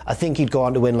friend? I think he'd go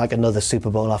on to win like another Super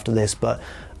Bowl after this, but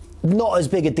not as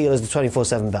big a deal as the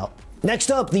 24/7 belt.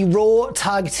 Next up, the Raw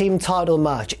Tag Team title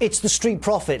match. It's the Street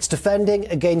Profits defending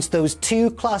against those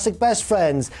two classic best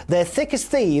friends. They're thick as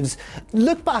thieves.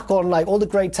 Look back on like all the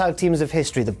great tag teams of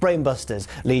history, the Brainbusters,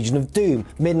 Legion of Doom,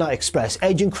 Midnight Express,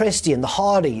 Edge and Christian, the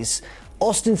Hardys,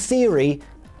 Austin Theory,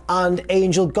 and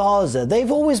Angel Garza.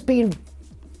 They've always been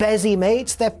Bezzy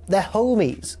mates. They're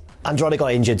homies. Andrade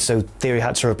got injured, so Theory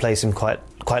had to replace him quite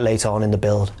late on in the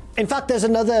build. In fact, there's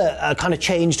another kind of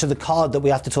change to the card that we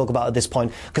have to talk about at this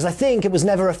point, because I think it was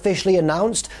never officially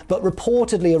announced, but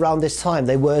reportedly around this time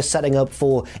they were setting up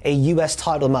for a US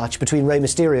title match between Rey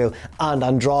Mysterio and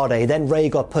Andrade. Then Rey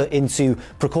got put into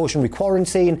precautionary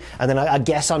quarantine, and then I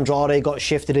guess Andrade got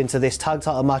shifted into this tag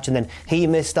title match, and then he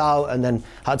missed out and then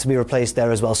had to be replaced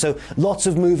there as well. So lots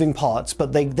of moving parts,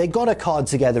 but they got a card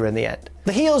together in the end.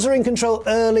 The heels are in control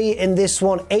early in this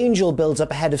one. Angel builds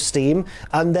up a head of steam,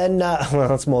 and then, well,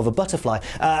 that's more of a butterfly.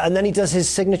 And then he does his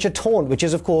signature taunt, which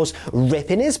is, of course,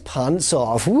 ripping his pants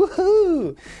off.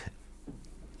 Woohoo!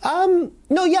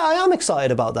 No, yeah, I am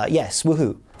excited about that. Yes,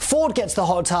 woohoo. Ford gets the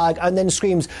hot tag and then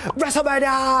screams,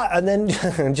 WrestleMania! And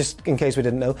then, just in case we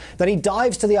didn't know, then he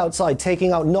dives to the outside,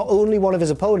 taking out not only one of his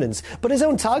opponents, but his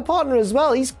own tag partner as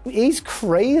well. He's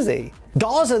crazy.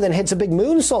 Garza then hits a big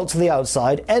moonsault to the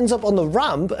outside, ends up on the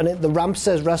ramp, and the ramp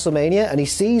says WrestleMania, and he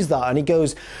sees that, and he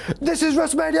goes, this is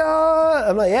WrestleMania!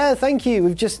 I'm like, yeah, thank you,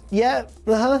 we've just, yeah,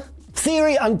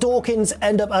 Theory and Dawkins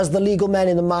end up as the legal men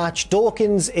in the match.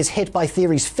 Dawkins is hit by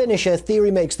Theory's finisher.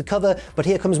 Theory makes the cover, but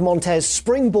here comes Montez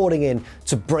springboarding in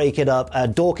to break it up.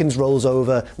 Dawkins rolls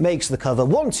over, makes the cover,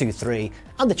 1, 2, 3,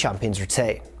 and the champions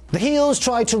retain. The heels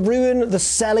try to ruin the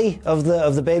selly of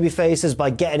the baby faces by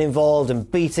getting involved and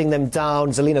beating them down.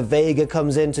 Zelina Vega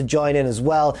comes in to join in as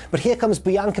well. But here comes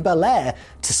Bianca Belair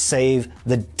to save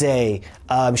the day.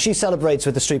 She celebrates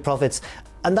with the Street Profits,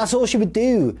 and that's all she would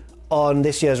do on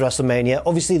this year's WrestleMania.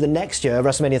 Obviously, the next year,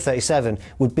 WrestleMania 37,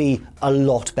 would be a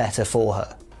lot better for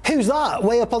her. Who's that?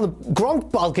 Way up on the Gronk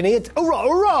balcony. Hurrah,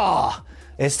 hurrah!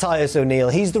 It's Titus O'Neil.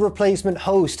 He's the replacement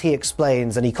host, he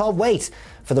explains, and he can't wait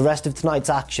for the rest of tonight's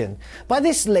action. By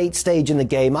this late stage in the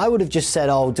game, I would have just said,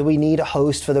 oh, do we need a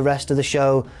host for the rest of the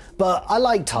show? But I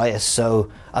like Titus,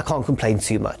 so I can't complain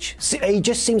too much. He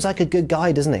just seems like a good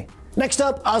guy, doesn't he? Next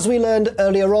up, as we learned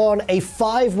earlier on, a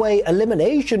 5-way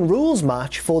elimination rules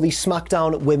match for the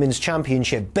SmackDown Women's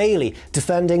Championship. Bayley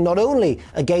defending not only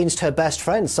against her best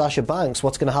friend, Sasha Banks,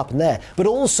 what's going to happen there, but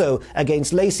also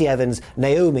against Lacey Evans,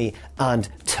 Naomi, and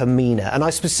Tamina. And I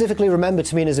specifically remember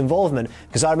Tamina's involvement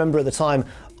because I remember at the time,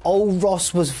 old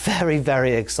Ross was very,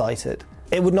 very excited.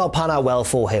 It would not pan out well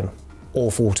for him or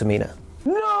for Tamina.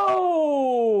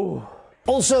 No!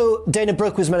 Also, Dana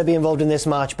Brooke was meant to be involved in this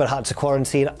match but had to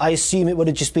quarantine. I assume it would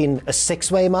have just been a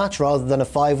 6-way match rather than a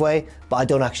 5-way, but I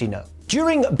don't actually know.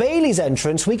 During Bayley's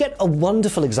entrance, we get a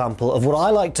wonderful example of what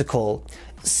I like to call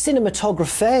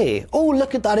cinematography. Oh,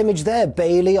 look at that image there.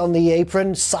 Bayley on the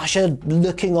apron, Sasha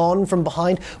looking on from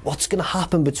behind. What's going to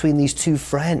happen between these two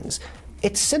friends?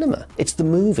 It's cinema. It's the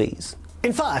movies.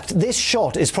 In fact, this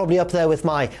shot is probably up there with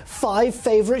my 5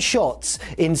 favourite shots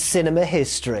in cinema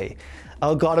history.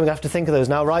 Oh God, I'm going to have to think of those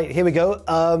now. Right, here we go.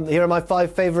 Here are my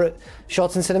 5 favourite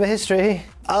shots in cinema history.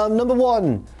 Number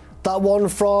 1, that one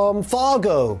from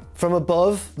Fargo, from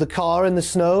above, the car in the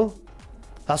snow.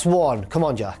 That's 1. Come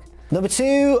on, Jack. Number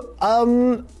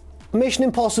 2, Mission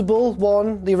Impossible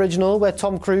 1, the original, where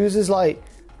Tom Cruise is like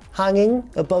hanging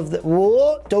above the...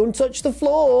 Whoa, don't touch the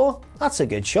floor. That's a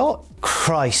good shot.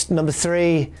 Christ. Number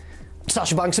 3,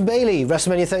 Sasha Banks and Bayley,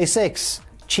 WrestleMania 36.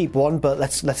 Cheap one, but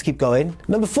let's keep going.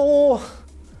 Number 4,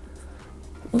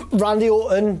 Randy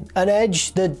Orton and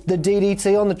Edge, the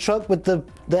DDT on the truck with the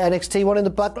NXT one in the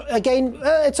back. Again,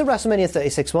 it's a WrestleMania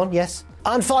 36 one, yes.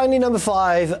 And finally, number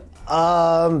 5,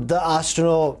 the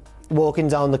astronaut walking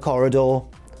down the corridor.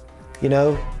 You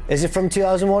know, is it from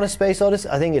 2001: A Space Odyssey?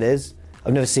 I think it is.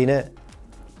 I've never seen it.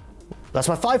 That's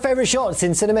my 5 favourite shots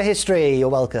in cinema history. You're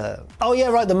welcome. Oh yeah,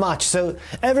 right, the match. So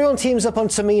everyone teams up on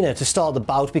Tamina to start the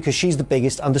bout because she's the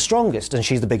biggest and the strongest, and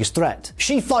she's the biggest threat.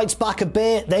 She fights back a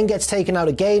bit, then gets taken out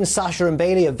again. Sasha and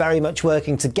Bayley are very much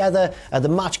working together. The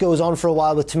match goes on for a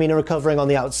while with Tamina recovering on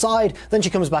the outside. Then she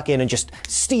comes back in and just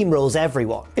steamrolls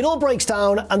everyone. It all breaks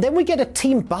down, and then we get a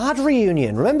Team Bad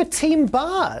reunion. Remember Team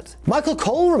Bad? Michael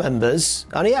Cole remembers,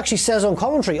 and he actually says on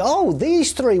commentary, oh,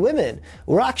 these 3 women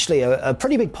were actually a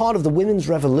pretty big part of the women's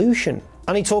revolution.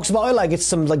 And he talks about it like it's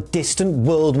some like distant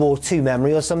World War II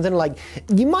memory or something. Like,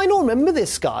 you might not remember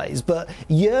this, guys, but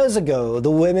years ago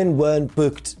the women weren't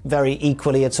booked very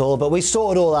equally at all, but we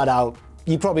sorted all that out.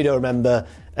 You probably don't remember,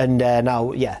 and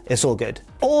now, yeah, it's all good.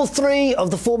 All 3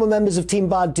 of the former members of Team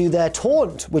Bad do their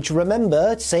taunt, which,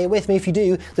 remember, say it with me if you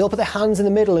do, they all put their hands in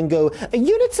the middle and go,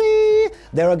 unity!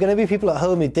 There are going to be people at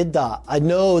home who did that. I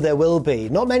know there will be.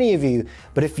 Not many of you,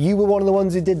 but if you were one of the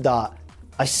ones who did that,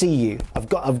 I see you. I've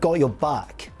got your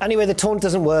back. Anyway, the taunt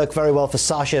doesn't work very well for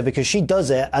Sasha because she does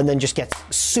it and then just gets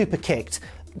super kicked.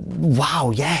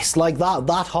 Wow, yes, like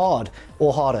that hard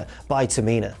or harder by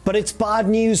Tamina. But it's bad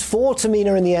news for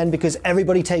Tamina in the end because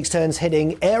everybody takes turns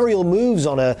hitting aerial moves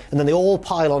on her and then they all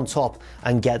pile on top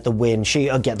and get the win.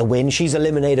 She's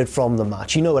eliminated from the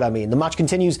match. You know what I mean. The match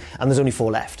continues and there's only 4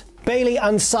 left. Bayley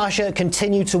and Sasha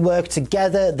continue to work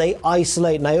together. They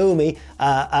isolate Naomi,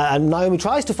 and Naomi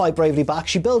tries to fight bravely back.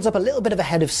 She builds up a little bit of a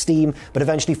head of steam, but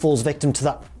eventually falls victim to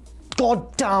that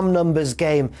goddamn numbers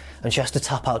game, and she has to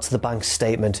tap out to the bank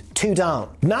statement. 2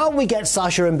 down. Now we get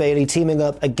Sasha and Bayley teaming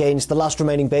up against the last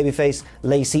remaining babyface,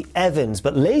 Lacey Evans,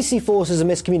 but Lacey forces a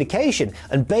miscommunication,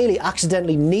 and Bayley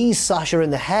accidentally knees Sasha in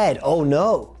the head. Oh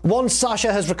no. Once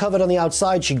Sasha has recovered on the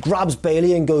outside, she grabs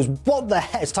Bayley and goes, what the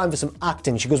hell? It's time for some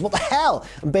acting. She goes, what the hell?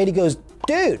 And Bayley goes,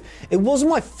 dude, it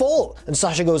wasn't my fault. And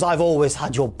Sasha goes, I've always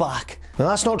had your back. Now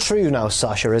that's not true now,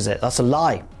 Sasha, is it? That's a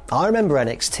lie. I remember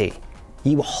NXT.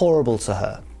 You were horrible to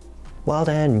her. Wild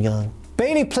and young.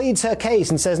 Bayley pleads her case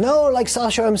and says, no, like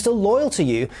Sasha, I'm still loyal to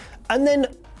you. And then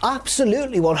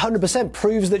absolutely 100%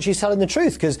 proves that she's telling the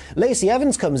truth, because Lacey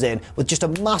Evans comes in with just a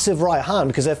massive right hand,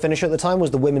 because her finisher at the time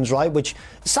was the women's right, which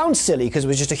sounds silly because it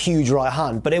was just a huge right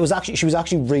hand, but she was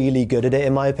actually really good at it,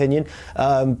 in my opinion.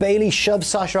 Bayley shoves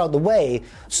Sasha out the way,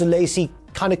 so Lacey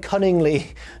kind of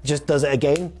cunningly just does it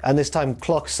again, and this time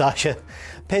clocks Sasha,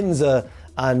 pins her,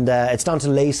 and it's down to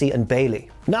Lacey and Bayley.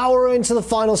 Now we're into the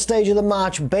final stage of the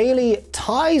match. Bayley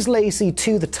ties Lacey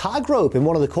to the tag rope in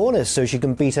one of the corners so she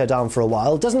can beat her down for a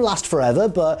while. Doesn't last forever,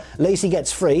 but Lacey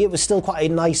gets free. It was still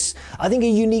quite a nice, I think, a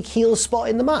unique heel spot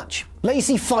in the match.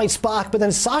 Lacey fights back, but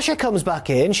then Sasha comes back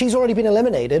in. She's already been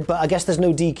eliminated, but I guess there's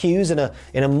no DQs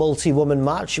in a multi-woman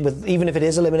match, even if it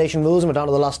is elimination rules and we're down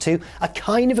to the last two. I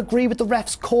kind of agree with the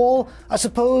ref's call, I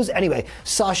suppose. Anyway,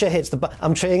 Sasha hits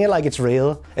I'm treating it like it's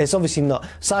real. It's obviously not.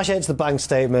 Sasha hits the bank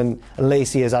statement, and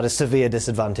Lacey is at a severe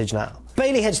disadvantage now.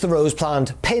 Bayley hits the rose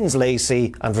plant, pins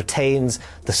Lacey, and retains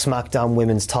the SmackDown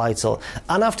Women's title.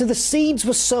 And after the seeds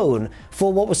were sown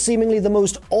for what was seemingly the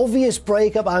most obvious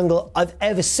breakup angle I've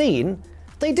ever seen,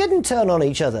 they didn't turn on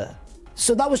each other.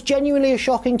 So that was genuinely a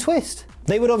shocking twist.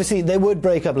 They would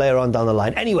break up later on down the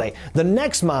line. Anyway, the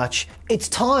next match, it's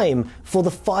time for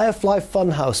the Firefly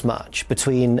Funhouse match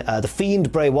between the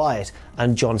Fiend, Bray Wyatt,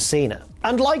 and John Cena.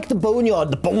 And like the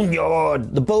Boneyard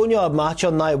match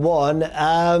on night one,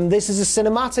 this is a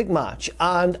cinematic match,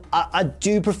 and I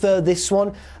do prefer this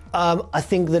one. I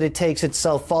think that it takes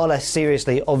itself far less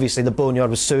seriously. Obviously, the Boneyard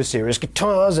was so serious.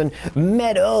 Guitars and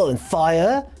metal and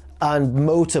fire and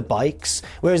motorbikes,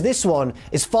 whereas this one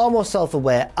is far more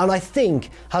self-aware and I think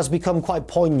has become quite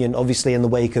poignant, obviously, in the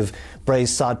wake of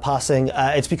Bray's sad passing.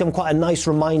 It's become quite a nice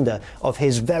reminder of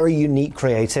his very unique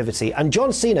creativity. And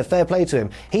John Cena, fair play to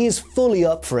him, he is fully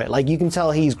up for it. Like, you can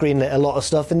tell he's greenlit a lot of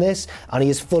stuff in this, and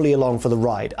he is fully along for the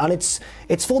ride. And it's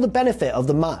for the benefit of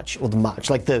the match,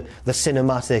 like the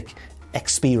cinematic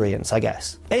experience, I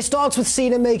guess. It starts with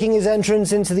Cena making his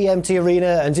entrance into the empty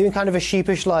arena and doing kind of a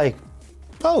sheepish, like,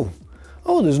 oh,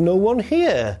 there's no one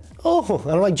here. Oh,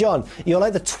 and I'm like, John, you're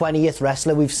like the 20th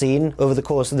wrestler we've seen over the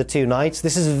course of the two nights.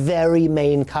 This is very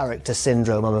main character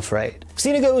syndrome, I'm afraid.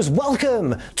 Cena goes,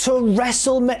 welcome to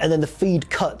WrestleMania, and then the feed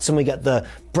cuts and we get the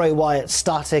Bray Wyatt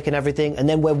static and everything, and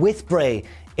then we're with Bray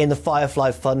in the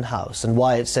Firefly Funhouse, and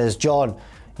Wyatt says, John,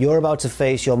 you're about to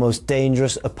face your most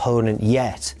dangerous opponent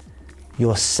yet.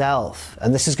 Yourself.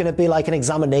 And this is going to be like an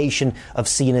examination of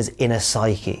Cena's inner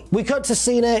psyche. We cut to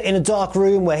Cena in a dark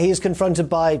room where he is confronted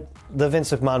by the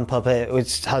Vince McMahon puppet,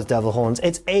 which has devil horns.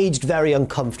 It's aged very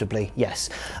uncomfortably, yes.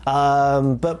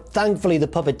 But thankfully the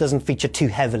puppet doesn't feature too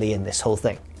heavily in this whole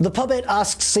thing. The puppet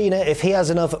asks Cena if he has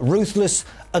enough ruthless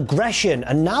aggression,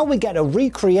 and now we get a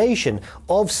recreation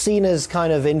of Cena's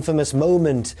kind of infamous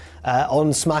moment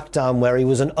on SmackDown where he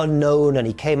was an unknown and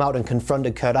he came out and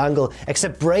confronted Kurt Angle,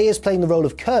 except Bray is playing the role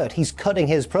of Kurt. He's cutting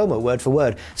his promo word for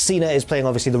word. Cena is playing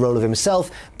obviously the role of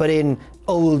himself, but in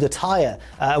old attire.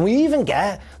 And we even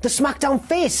get the SmackDown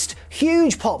fist.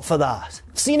 Huge pop for that.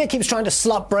 Cena keeps trying to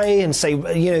slap Bray and say,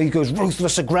 he goes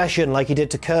ruthless aggression like he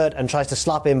did to Kurt and tries to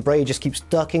slap him. Bray just keeps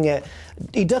ducking it.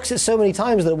 He ducks it so many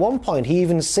times that at one point he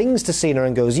even sings to Cena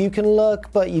and goes, you can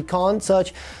look, but you can't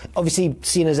touch. Obviously,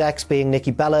 Cena's ex being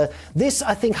Nikki Bella. This,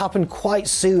 I think, happened quite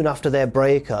soon after their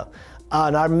breakup.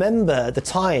 And I remember at the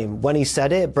time when he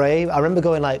said it, Bray, I remember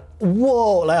going like,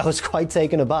 whoa, like I was quite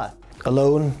taken aback.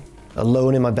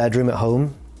 Alone in my bedroom at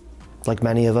home, like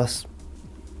many of us.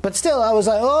 But still, I was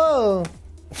like, oh.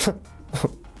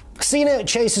 Cena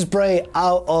chases Bray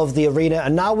out of the arena,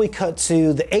 and now we cut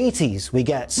to the 80s. We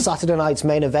get Saturday Night's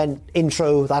Main Event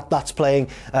intro, that's playing.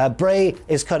 Bray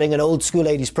is cutting an old school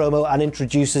 80s promo and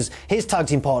introduces his tag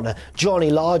team partner, Johnny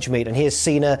Largemeat, and here's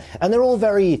Cena, and they're all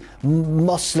very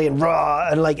muscly and raw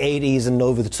and like 80s and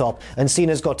over the top. And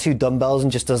Cena's got two dumbbells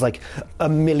and just does like a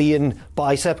million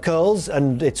bicep curls,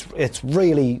 and it's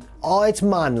really... oh, it's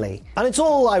manly. And it's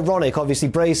all ironic, obviously.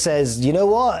 Bray says, you know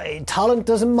what? Talent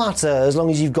doesn't matter as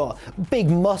long as you've got big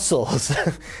muscles,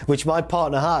 which my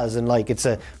partner has. And, like, it's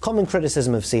a common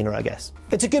criticism of Cena, I guess.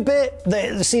 It's a good bit.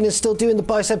 The Cena's still doing the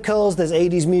bicep curls. There's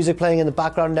 80s music playing in the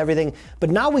background and everything. But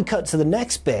now we cut to the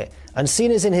next bit, and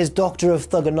Cena's in his Doctor of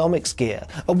Thugonomics gear.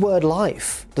 A word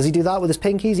life. Does he do that with his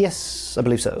pinkies? Yes, I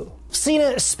believe so.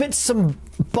 Cena spits some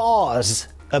bars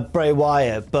at Bray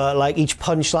Wyatt, but like each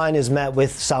punchline is met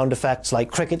with sound effects like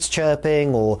crickets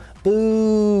chirping or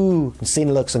boo, and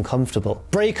Cena looks uncomfortable.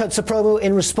 Bray cuts a promo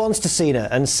in response to Cena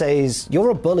and says, you're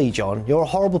a bully, John, you're a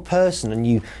horrible person, and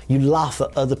you laugh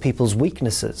at other people's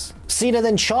weaknesses. Cena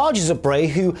then charges at Bray,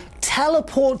 who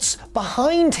teleports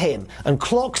behind him and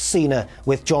clocks Cena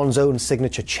with John's own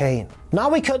signature chain. Now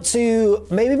we cut to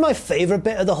maybe my favourite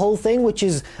bit of the whole thing, which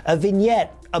is a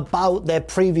vignette about their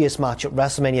previous match at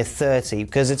WrestleMania 30,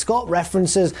 because it's got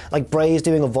references like Bray is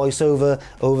doing a voiceover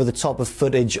over the top of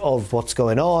footage of what's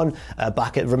going on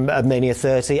back at Mania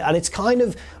 30, and it's kind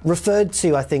of referred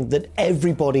to, I think, that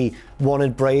everybody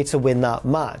wanted Bray to win that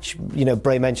match. You know,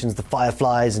 Bray mentions the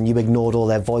Fireflies and you ignored all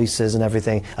their voices and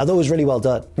everything. I thought it was really well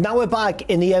done. Now we're back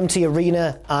in the empty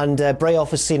arena, and Bray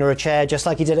offers Cena a chair just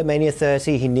like he did at Mania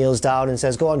 30. He kneels down and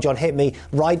says, "Go on, John, hit me.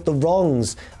 Right the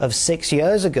wrongs of 6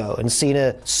 years ago." And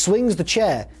Cena swings the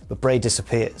chair, but Bray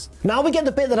disappears. Now we get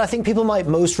the bit that I think people might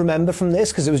most remember from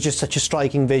this, because it was just such a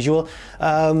striking visual.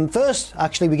 First,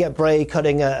 actually, we get Bray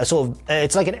cutting a sort of,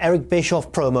 it's like an Eric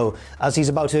Bischoff promo as he's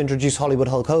about to introduce Hollywood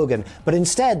Hulk Hogan. But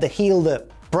instead, the heel that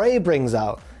Bray brings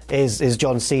out is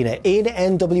John Cena in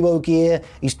NWO gear.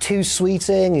 He's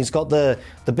two-sweeting. He's got the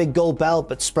big gold belt,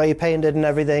 but spray painted and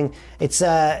everything. It's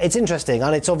interesting,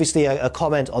 and it's obviously a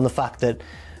comment on the fact that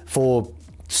for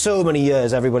so many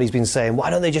years everybody's been saying, why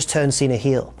don't they just turn Cena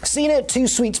heel? Cena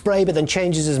two-sweets Bray, but then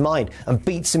changes his mind and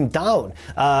beats him down.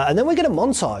 And then we get a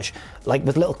montage, like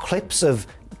with little clips of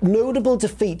notable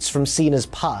defeats from Cena's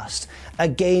past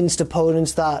against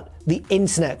opponents that the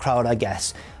internet crowd, I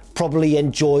guess, probably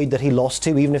enjoyed that he lost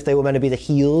to, even if they were meant to be the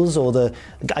heels or the,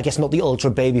 I guess not the ultra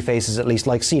baby faces, at least,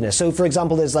 like Cena. So for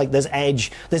example, there's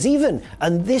Edge, there's even,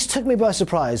 and this took me by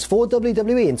surprise, for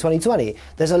WWE in 2020,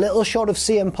 there's a little shot of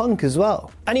CM Punk as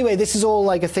well. Anyway, this is all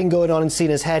like a thing going on in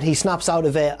Cena's head. He snaps out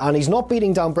of it and he's not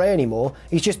beating down Bray anymore,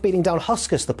 he's just beating down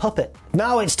Huskus, the puppet.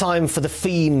 Now it's time for the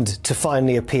Fiend to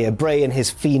finally appear, Bray in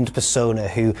his Fiend persona,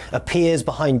 who appears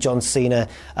behind John Cena,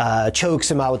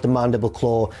 chokes him out with the mandible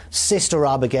claw, Sister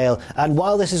Abigail. And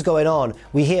while this is going on,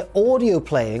 we hear audio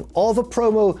playing of a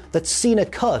promo that Cena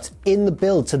cut in the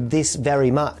build to this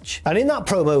very match. And in that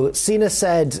promo, Cena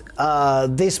said,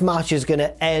 this match is going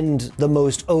to end the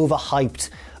most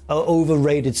overhyped,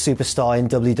 overrated superstar in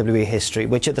WWE history,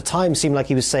 which at the time seemed like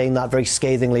he was saying that very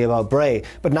scathingly about Bray.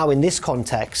 But now in this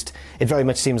context, it very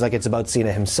much seems like it's about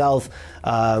Cena himself.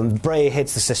 Bray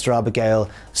hits the Sister Abigail.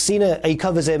 Cena, he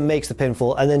covers him, makes the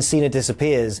pinfall, and then Cena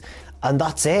disappears. And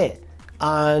that's it.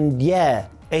 And yeah,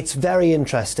 it's very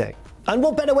interesting. And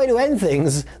what better way to end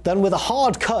things than with a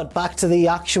hard cut back to the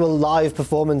actual live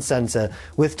performance centre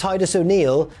with Titus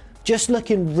O'Neil just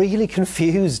looking really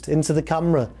confused into the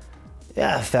camera.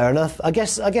 Yeah, fair enough. I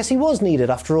guess he was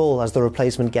needed after all as the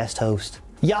replacement guest host.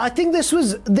 Yeah, I think this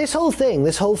whole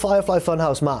Firefly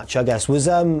Funhouse match, I guess, was,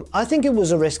 I think it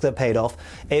was a risk that paid off.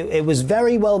 It was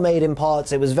very well made in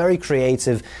parts, it was very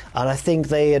creative, and I think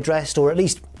they addressed, or at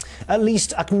least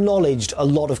acknowledged, a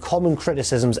lot of common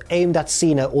criticisms aimed at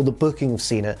Cena or the booking of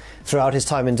Cena throughout his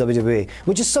time in WWE,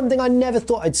 which is something I never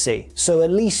thought I'd see, so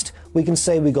at least we can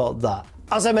say we got that.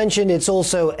 As I mentioned, it's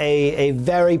also a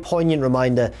very poignant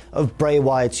reminder of Bray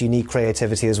Wyatt's unique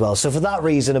creativity as well. So for that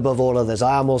reason, above all others,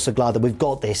 I am also glad that we've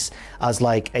got this as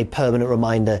like a permanent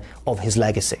reminder of his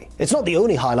legacy. It's not the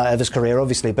only highlight of his career,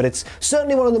 obviously, but it's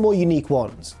certainly one of the more unique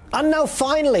ones. And now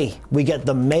finally, we get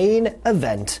the main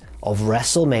event of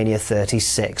WrestleMania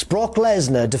 36. Brock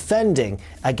Lesnar defending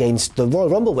against the Royal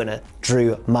Rumble winner,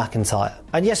 Drew McIntyre.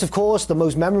 And yes, of course, the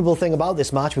most memorable thing about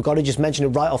this match, we've got to just mention it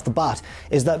right off the bat,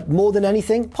 is that more than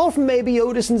anything, apart from maybe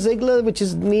Otis and Ziggler, which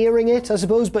is nearing it, I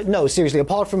suppose, but no, seriously,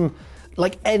 apart from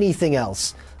like anything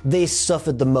else, this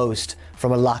suffered the most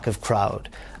from a lack of crowd.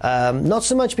 Not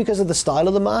so much because of the style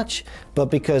of the match, but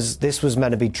because this was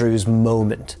meant to be Drew's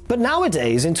moment. But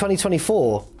nowadays, in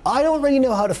 2024, I don't really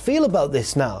know how to feel about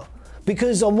this now.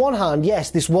 Because on one hand, yes,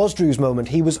 this was Drew's moment.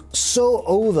 He was so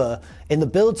over in the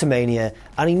build to Mania,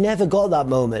 and he never got that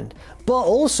moment. But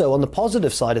also, on the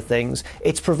positive side of things,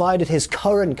 it's provided his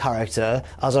current character,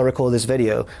 as I record this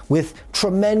video, with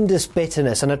tremendous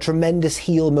bitterness and a tremendous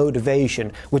heel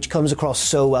motivation, which comes across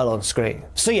so well on screen.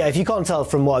 So yeah, if you can't tell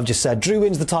from what I've just said, Drew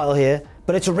wins the title here,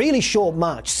 but it's a really short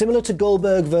match, similar to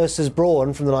Goldberg versus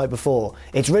Braun from the night before.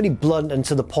 It's really blunt and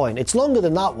to the point. It's longer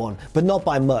than that one, but not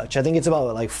by much. I think it's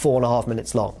about like 4.5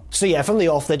 minutes long. So yeah, from the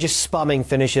off, they're just spamming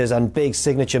finishes and big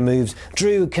signature moves.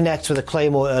 Drew connects with a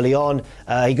Claymore early on.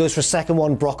 He goes for a second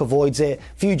one, Brock avoids it.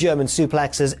 Few German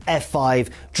suplexes,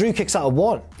 F5. Drew kicks out of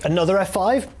one. Another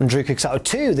F5, and Drew kicks out of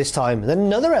two this time. Then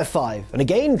another F5, and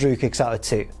again Drew kicks out of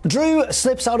two. Drew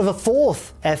slips out of a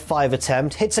fourth F5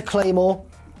 attempt, hits a Claymore,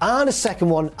 and a second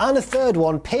one, and a third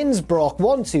one, pins Brock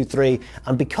 1, 2, 3,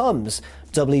 and becomes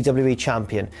WWE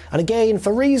Champion. And again,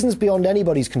 for reasons beyond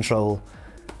anybody's control,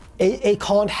 it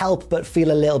can't help but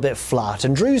feel a little bit flat.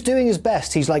 And Drew's doing his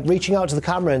best. He's like reaching out to the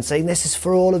camera and saying, this is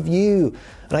for all of you.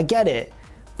 And I get it,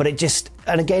 but it just,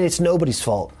 and again, it's nobody's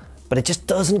fault, but it just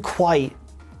doesn't quite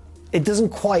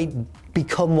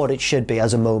become what it should be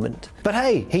as a moment. But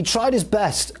hey, he tried his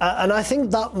best, and I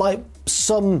think that might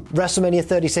sum WrestleMania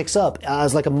 36 up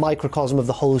as like a microcosm of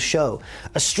the whole show.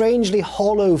 A strangely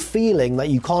hollow feeling that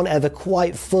you can't ever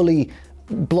quite fully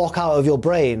block out of your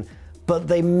brain, but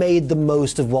they made the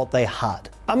most of what they had.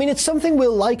 I mean, it's something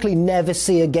we'll likely never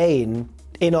see again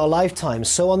in our lifetime,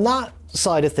 so on that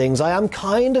side of things, I am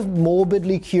kind of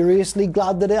morbidly, curiously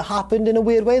glad that it happened in a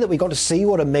weird way, that we got to see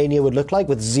what a Mania would look like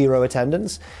with zero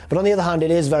attendance. But on the other hand, it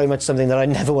is very much something that I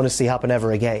never want to see happen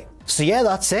ever again. So yeah,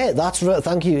 that's it.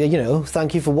 Thank you,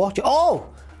 thank you for watching. Oh!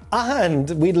 And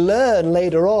we'd learn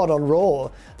later on Raw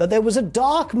that there was a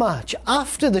dark match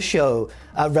after the show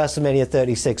at WrestleMania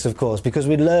 36, of course, because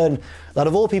we'd learn that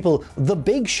of all people, The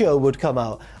Big Show would come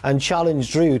out and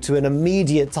challenge Drew to an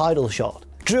immediate title shot.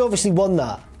 Drew obviously won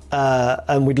that.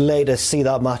 And we'd later see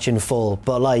that match in full,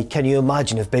 but like, can you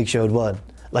imagine if Big Show had won?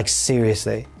 Like,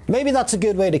 seriously. Maybe that's a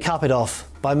good way to cap it off,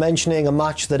 by mentioning a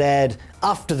match that aired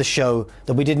after the show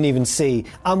that we didn't even see,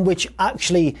 and which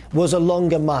actually was a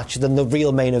longer match than the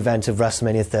real main event of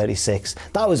WrestleMania 36.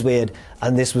 That was weird,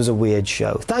 and this was a weird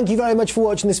show. Thank you very much for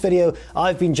watching this video.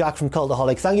 I've been Jack from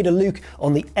Cultaholic. Thank you to Luke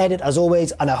on the edit as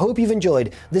always, and I hope you've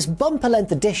enjoyed this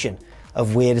bumper-length edition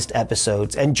of Weirdest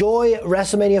Episodes. Enjoy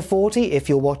WrestleMania 40 if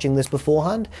you're watching this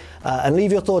beforehand, and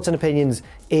leave your thoughts and opinions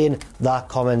in that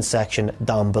comment section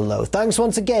down below. Thanks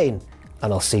once again,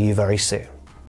 and I'll see you very soon.